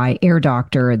by Air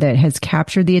Doctor that has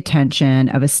captured the attention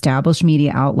of established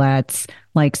media outlets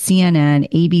like CNN,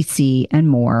 ABC, and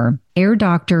more. Air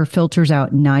Doctor filters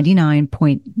out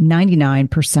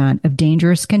 99.99% of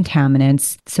dangerous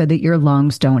contaminants so that your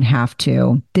lungs don't have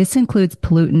to. This includes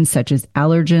pollutants such as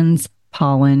allergens,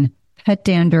 pollen, pet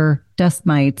dander, dust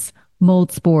mites,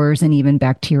 mold spores, and even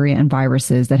bacteria and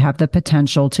viruses that have the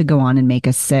potential to go on and make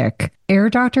us sick. Air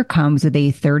Doctor comes with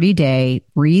a 30-day,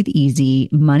 breathe easy,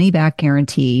 money-back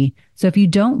guarantee. So if you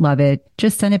don't love it,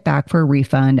 just send it back for a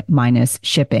refund minus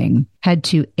shipping. Head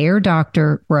to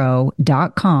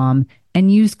airdoctorpro.com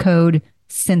and use code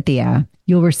Cynthia.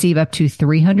 You'll receive up to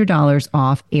 $300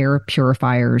 off air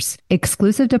purifiers.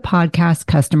 Exclusive to podcast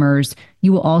customers,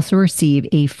 you will also receive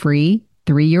a free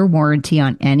 3-year warranty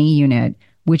on any unit,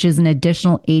 which is an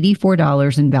additional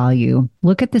 $84 in value.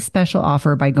 Look at the special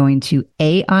offer by going to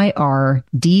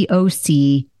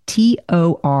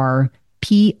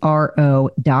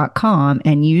airdoctorpro.com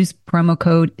and use promo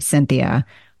code Cynthia.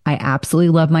 I absolutely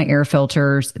love my air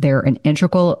filters. They're an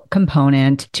integral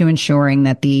component to ensuring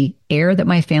that the air that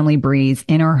my family breathes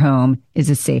in our home is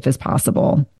as safe as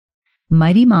possible.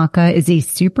 Mighty Maca is a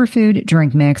superfood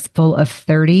drink mix full of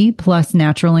 30 plus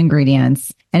natural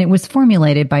ingredients, and it was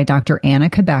formulated by Dr. Anna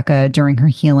Kabeka during her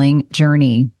healing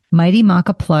journey. Mighty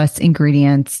Maca Plus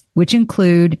ingredients, which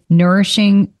include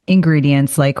nourishing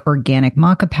ingredients like organic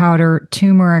maca powder,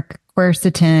 turmeric,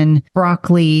 quercetin,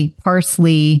 broccoli,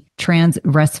 parsley, trans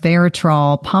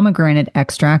resveratrol, pomegranate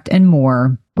extract, and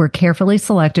more, were carefully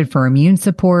selected for immune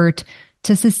support,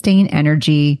 to sustain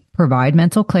energy, provide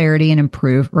mental clarity, and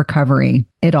improve recovery.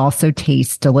 It also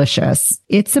tastes delicious.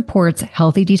 It supports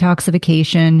healthy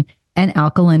detoxification and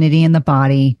alkalinity in the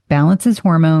body, balances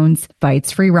hormones,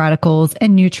 fights free radicals,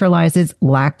 and neutralizes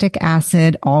lactic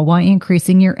acid, all while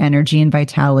increasing your energy and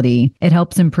vitality. It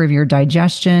helps improve your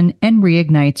digestion and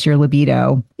reignites your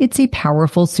libido. It's a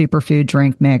powerful superfood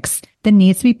drink mix that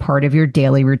needs to be part of your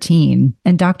daily routine.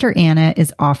 And Dr. Anna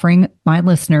is offering my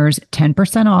listeners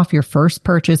 10% off your first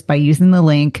purchase by using the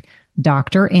link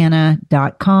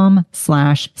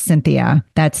dranna.com/Cynthia.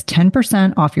 That's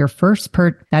 10% off your first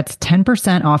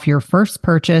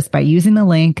purchase by using the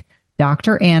link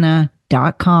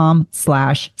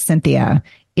dranna.com/Cynthia.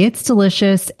 It's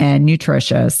delicious and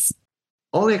nutritious.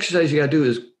 All the exercise you got to do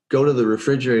is go to the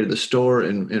refrigerator of the store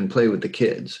and play with the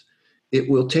kids. It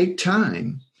will take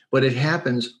time, but it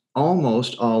happens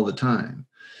almost all the time.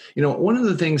 One of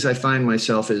the things I find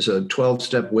myself is a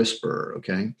 12-step whisperer,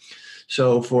 okay?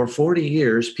 So for 40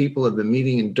 years, people have been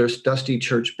meeting in dusty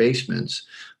church basements,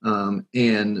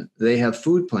 and they have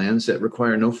food plans that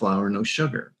require no flour, no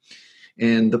sugar.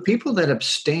 And the people that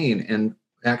abstain and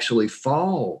actually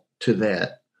fall to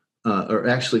that, or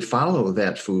actually follow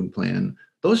that food plan,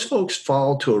 those folks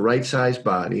fall to a right-sized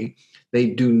body. They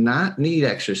do not need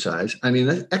exercise. I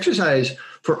mean, exercise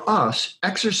for us,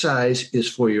 exercise is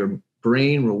for your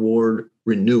brain reward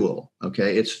renewal.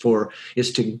 Okay. It's to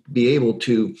be able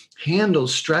to handle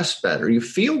stress better. You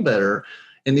feel better,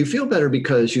 and you feel better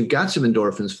because you've got some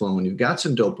endorphins flowing, you've got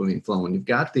some dopamine flowing, you've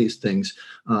got these things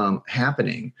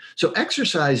happening. So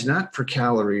exercise, not for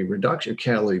calorie reduction,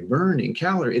 calorie burning,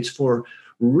 it's for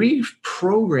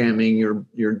reprogramming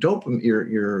your dopamine,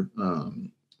 your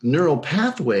neural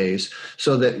pathways,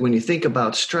 so that when you think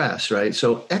about stress, right?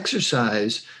 So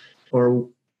exercise or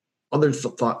other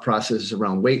thought processes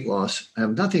around weight loss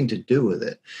have nothing to do with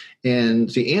it. And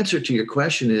the answer to your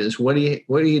question is, what do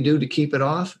you do to keep it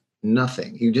off?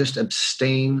 Nothing. You just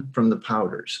abstain from the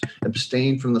powders,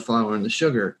 abstain from the flour and the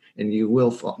sugar, and you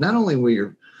will fall. Not only will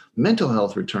your mental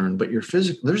health return, but your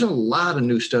physical, there's a lot of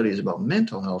new studies about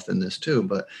mental health in this too,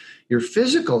 but your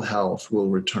physical health will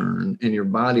return and your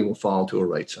body will fall to a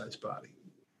right-sized body.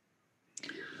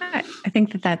 I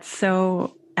think that that's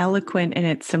so eloquent in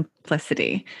its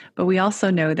simplicity, but we also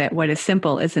know that what is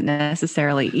simple isn't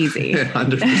necessarily easy.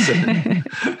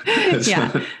 100%.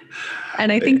 Yeah.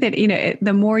 And I think that,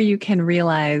 the more you can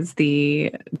realize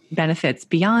the benefits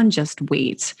beyond just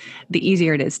weight, the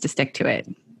easier it is to stick to it.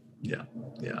 Yeah.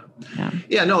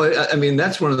 No, I mean,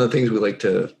 that's one of the things we like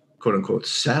to quote unquote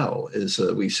sell is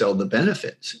we sell the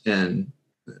benefits, and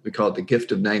we call it the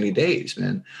gift of 90 days,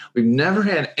 man. We've never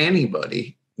had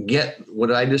anybody get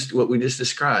what we just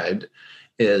described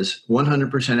is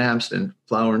 100% abstinent,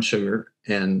 flour and sugar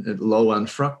and low on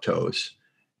fructose,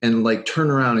 and like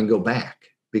turn around and go back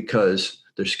because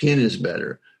their skin is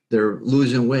better. They're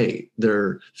losing weight.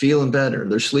 They're feeling better.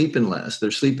 They're sleeping less. They're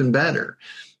sleeping better.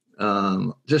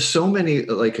 Just so many,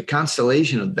 like a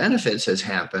constellation of benefits has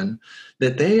happened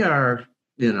that they are,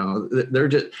 they're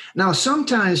just, now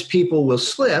sometimes people will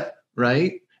slip,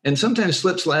 right? And sometimes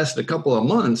slips last a couple of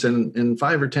months and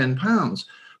 5 or 10 pounds,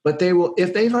 but they will,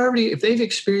 if they've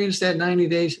experienced that 90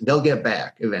 days, they'll get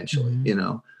back eventually,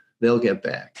 they'll get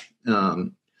back.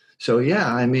 So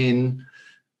yeah, I mean,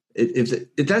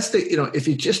 if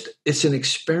you just, it's an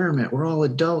experiment. We're all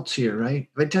adults here, right?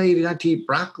 If I tell you not to eat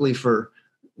broccoli for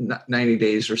 90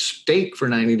 days or steak for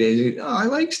 90 days, I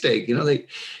like steak,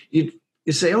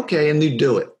 you say, okay, and you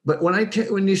do it. But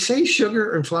when you say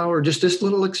sugar and flour, just this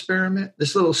little experiment,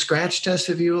 this little scratch test,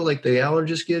 if you will, like the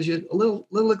allergist gives you, a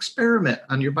little experiment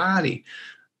on your body.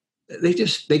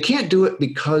 They can't do it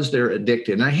because they're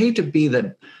addicted. And I hate to be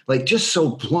just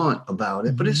so blunt about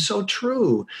it, but it's so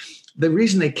true. The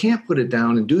reason they can't put it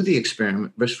down and do the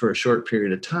experiment just for a short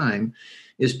period of time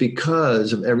is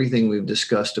because of everything we've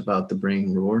discussed about the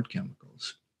brain reward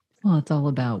chemicals. Well, it's all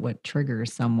about what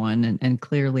triggers someone. And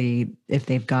clearly, if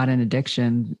they've got an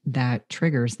addiction, that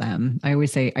triggers them. I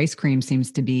always say ice cream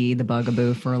seems to be the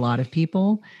bugaboo for a lot of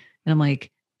people. And I'm like,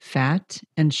 fat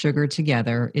and sugar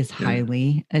together is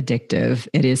highly addictive.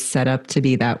 It is set up to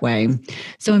be that way.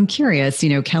 So I'm curious,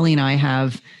 Kelly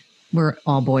and we're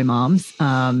all boy moms.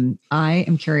 I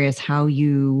am curious how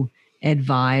you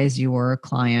advise your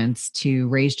clients to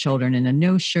raise children in a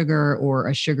no sugar or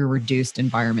a sugar reduced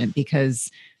environment,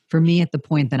 because for me, at the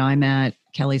point that I'm at,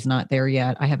 Kelly's not there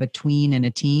yet. I have a tween and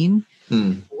a teen.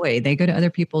 Boy, they go to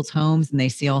other people's homes and they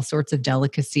see all sorts of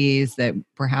delicacies that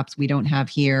perhaps we don't have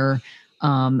here.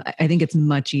 I think it's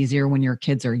much easier when your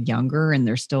kids are younger and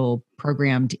they're still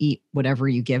programmed to eat whatever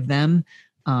you give them.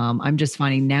 I'm just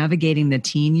finding navigating the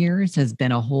teen years has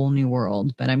been a whole new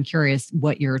world, but I'm curious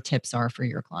what your tips are for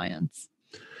your clients.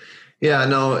 Yeah,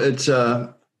 no, it's,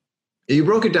 you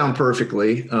broke it down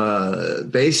perfectly.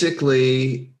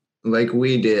 Basically, like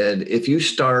we did, if you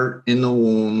start in the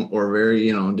womb or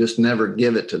just never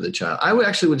give it to the child. I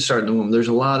would start in the womb. There's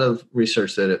a lot of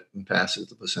research that it passes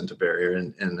the placenta barrier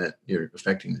and that you're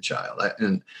affecting the child.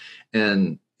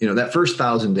 And that first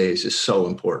 1,000 days is so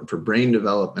important for brain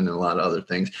development and a lot of other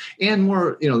things. And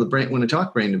more, the brain, when I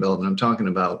talk brain development, I'm talking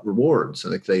about rewards.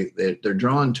 Like they're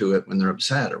drawn to it when they're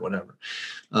upset or whatever.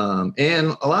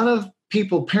 And a lot of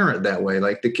people parent that way.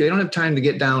 Like they don't have time to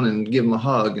get down and give them a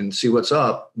hug and see what's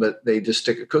up, but they just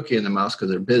stick a cookie in their mouth because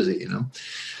they're busy,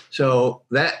 So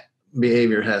that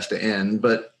behavior has to end.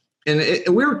 But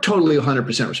we're totally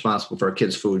 100% responsible for our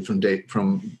kids' food from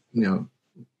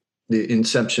the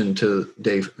inception to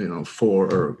day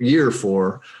 4 or year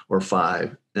 4 or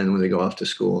 5, and when they go off to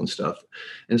school and stuff.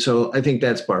 And so I think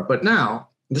that's part. But now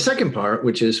the second part,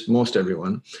 which is most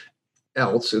everyone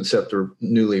else except for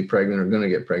newly pregnant or going to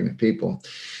get pregnant people,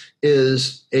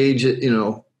 is age.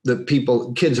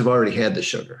 Kids have already had the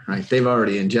sugar, right? They've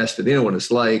already ingested. They know what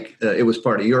it's like. It was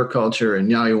part of your culture, and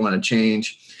now you want to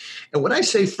change. And what I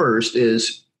say first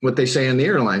is what they say in the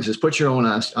airlines is put your own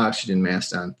oxygen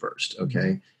mask on first.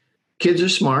 Okay. Kids are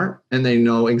smart and they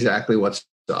know exactly what's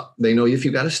up. They know if you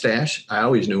got a stash. I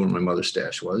always knew where my mother's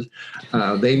stash was.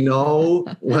 They know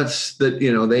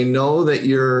they know that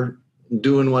you're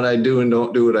doing what I do and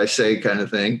don't do what I say kind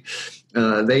of thing.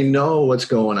 They know what's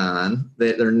going on.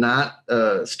 They're not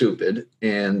stupid,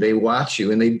 and they watch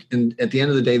you. And at the end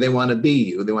of the day, they want to be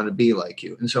you. They want to be like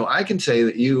you. And so I can say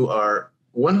that you are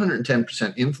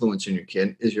 110% influence in your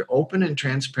kid is you're open and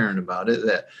transparent about it,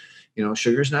 that,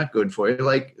 sugar's not good for you.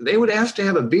 Like they would ask to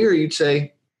have a beer. You'd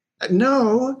say,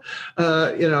 no,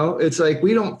 it's like,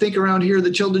 we don't think around here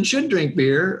that children should drink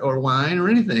beer or wine or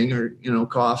anything, or,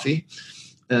 coffee.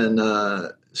 And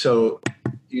so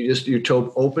you're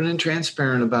open and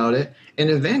transparent about it. And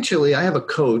eventually I have a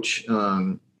coach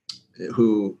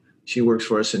who she works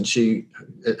for us, and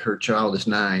her child is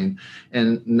 9.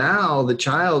 And now the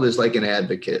child is like an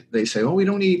advocate. They say, oh, we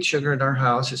don't eat sugar at our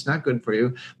house. It's not good for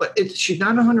you. But she's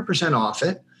not 100% off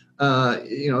it.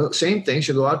 Same thing.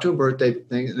 She'll go out to a birthday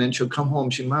thing, and then she'll come home.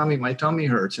 Mommy, my tummy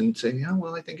hurts, and say, yeah,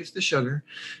 well, I think it's the sugar.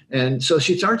 And so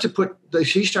she starts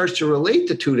to relate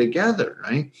the two together,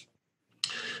 right?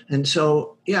 And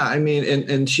so, yeah, I mean,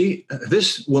 and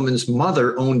this woman's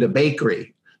mother owned a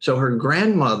bakery. So her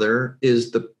grandmother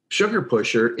is the sugar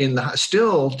pusher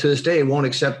still to this day won't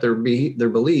accept their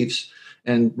beliefs,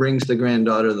 and brings the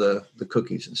granddaughter the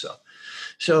cookies and stuff.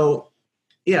 So,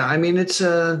 yeah, I mean, it's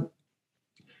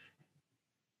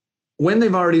when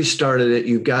they've already started it,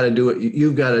 you've got to do it.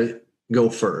 You've got to go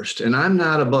first. And I'm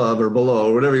not above or below,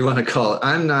 or whatever you want to call it.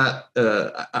 I'm not,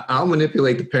 I'll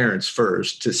manipulate the parents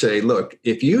first to say, look,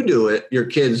 if you do it, your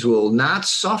kids will not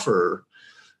suffer.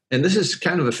 And this is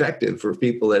kind of effective for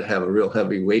people that have a real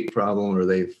heavy weight problem, or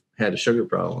they've had a sugar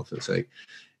problem. It's like,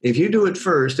 if you do it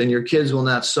first, and your kids will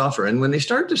not suffer. And when they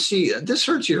start to see this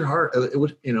hurts your heart,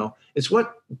 it's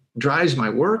what drives my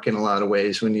work in a lot of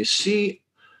ways. When you see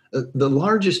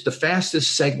the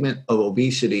fastest segment of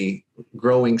obesity,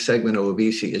 growing segment of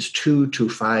obesity, is 2 to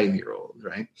 5 year olds,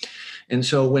 right? And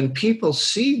so when people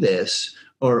see this,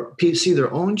 or see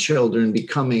their own children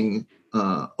becoming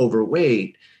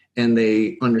overweight, and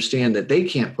they understand that they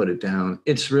can't put it down,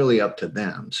 it's really up to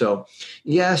them. So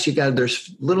yes,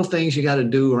 there's little things you got to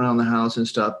do around the house and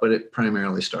stuff, but it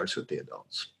primarily starts with the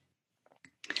adults.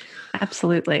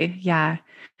 Absolutely. Yeah.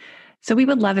 So we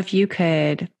would love if you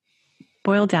could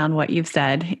boil down what you've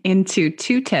said into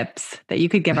 2 tips that you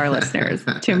could give our listeners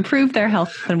to improve their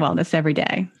health and wellness every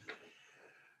day.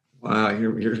 Wow,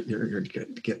 you're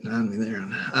getting on me there.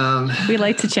 We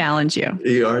like to challenge you.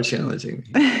 You are challenging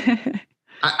me.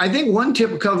 I think one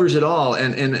tip covers it all,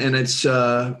 and it's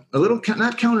a little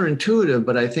not counterintuitive,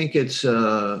 but I think it's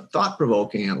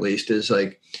thought-provoking, at least, is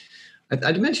like,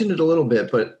 I mentioned it a little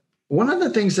bit, but one of the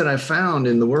things that I found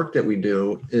in the work that we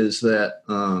do is that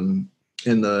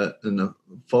in the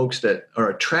folks that are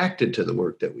attracted to the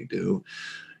work that we do,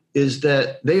 is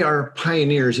that they are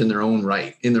pioneers in their own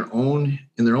right, in their own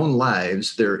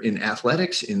lives. They're in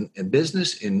athletics, in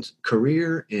business, in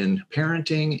career, in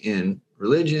parenting, in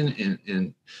religion,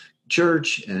 in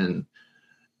church, and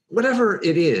whatever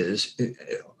it is.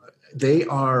 They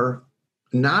are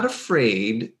not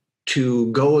afraid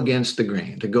to go against the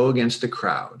grain, to go against the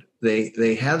crowd.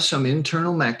 They have some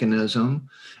internal mechanism,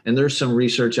 and there's some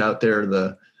research out there,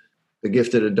 the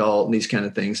gifted adult and these kind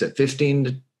of things, that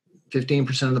 15%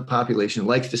 of the population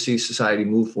likes to see society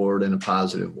move forward in a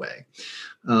positive way.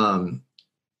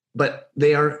 But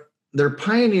they're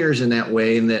pioneers in that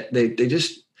way, in that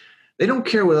they don't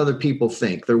care what other people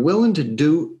think. They're willing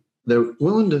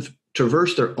to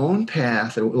traverse their own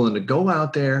path. They're willing to go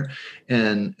out there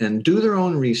and do their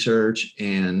own research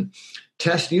and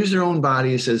use their own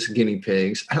bodies as guinea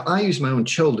pigs. I use my own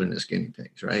children as guinea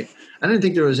pigs, right? I didn't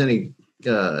think there was any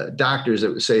doctors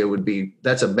that would say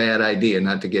that's a bad idea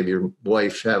not to give your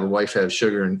wife have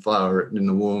sugar and flour in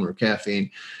the womb or caffeine.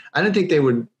 I didn't think they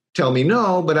would tell me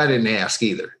no, but I didn't ask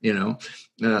either,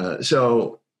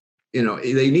 So,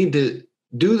 they need to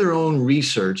do their own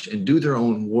research and do their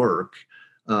own work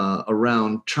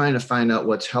around trying to find out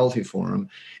what's healthy for them.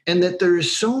 And that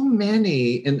there's so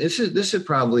many, and this would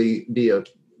probably be a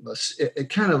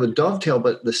kind of a dovetail,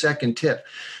 but the second tip,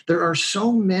 there are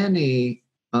so many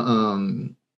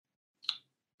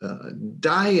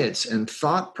diets and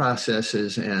thought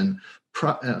processes and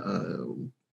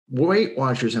Weight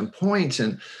Watchers and points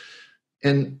and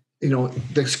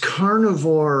this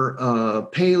carnivore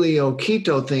paleo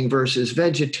keto thing versus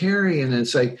vegetarian.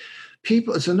 It's like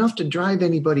it's enough to drive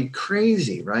anybody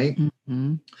crazy, right?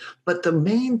 Mm-hmm. But the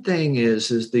main thing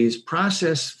is these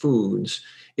processed foods,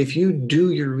 if you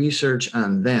do your research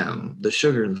on them, the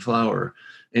sugar and the flour,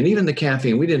 and even the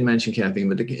caffeine, we didn't mention caffeine,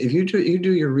 but if you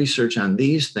do your research on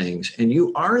these things and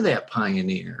you are that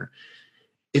pioneer,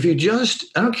 if you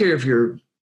I don't care if you're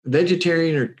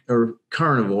vegetarian or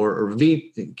carnivore or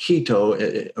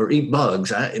keto or eat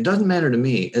bugs, it doesn't matter to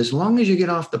me. As long as you get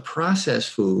off the processed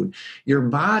food, your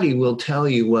body will tell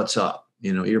you what's up.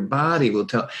 Your body will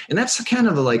tell. And that's kind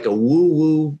of like a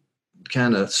woo-woo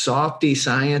kind of softy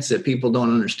science that people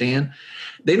don't understand.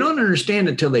 They don't understand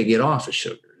until they get off of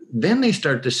sugar. Then they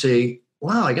start to say,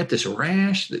 wow, I got this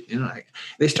rash.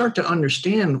 They start to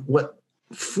understand what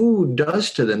food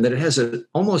does to them, that it has an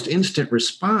almost instant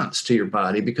response to your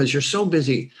body because you're so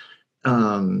busy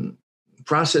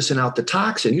processing out the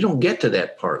toxin. You don't get to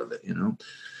that part of it,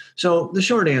 So the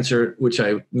short answer, which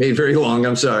I made very long,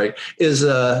 I'm sorry, is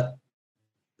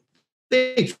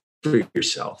think for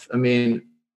yourself. I mean,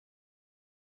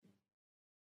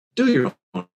 do your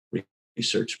own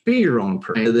research. Be your own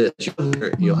person.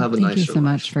 You'll have a nice life. Thank you so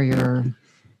much for your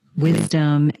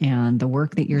wisdom and the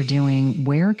work that you're doing.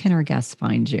 Where can our guests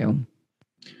find you?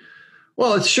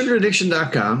 Well, it's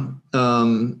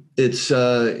sugaraddiction.com. It's,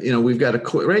 we've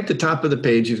got right at the top of the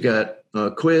page, you've got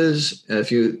a quiz.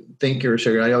 If you think you're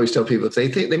sugar, I always tell people, if they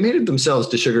think they made it themselves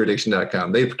to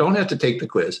sugaraddiction.com, they don't have to take the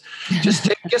quiz.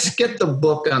 Just get the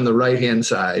book on the right-hand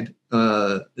side.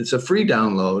 It's a free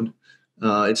download.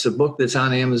 It's a book that's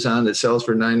on Amazon that sells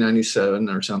for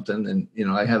 $9.97 or something. And,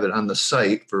 I have it on the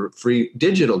site for free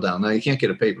digital download. Now, you can't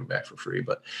get a paperback for free,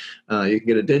 but you can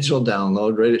get a digital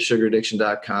download right at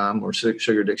sugaraddiction.com or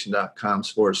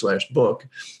sugaraddiction.com/book.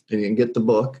 And you can get the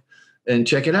book and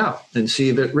check it out and see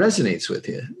if it resonates with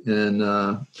you. And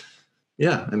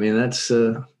that's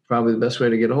probably the best way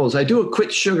to get a hold. I do a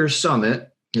Quit Sugar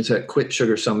Summit. It's at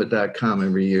quitsugarsummit.com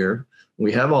every year.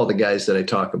 We have all the guys that I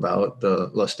talk about, the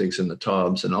Lustigs and the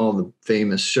Taubes and all the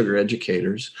famous sugar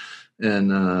educators. And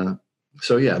you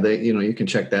can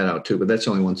check that out too, but that's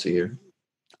only once a year.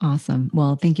 Awesome.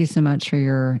 Well, thank you so much for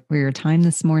your time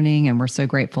this morning. And we're so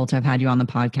grateful to have had you on the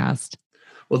podcast.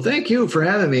 Well, thank you for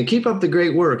having me. Keep up the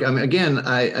great work. I mean, again,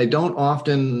 I don't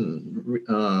often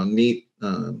meet,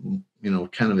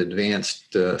 kind of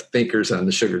advanced thinkers on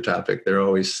the sugar topic. They're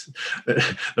always a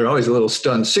little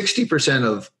stunned. 60%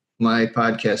 of my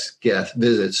podcast guest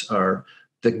visits are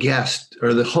the guest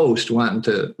or the host wanting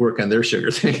to work on their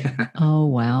sugar thing. Oh,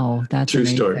 wow. That's true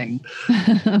amazing.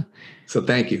 Story. So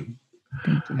thank you.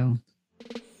 Thank you.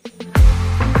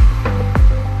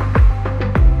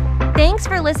 Thanks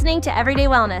for listening to Everyday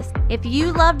Wellness. If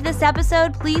you loved this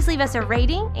episode, please leave us a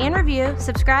rating and review,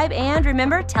 subscribe, and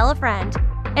remember, tell a friend.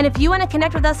 And if you want to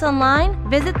connect with us online,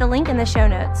 visit the link in the show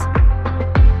notes.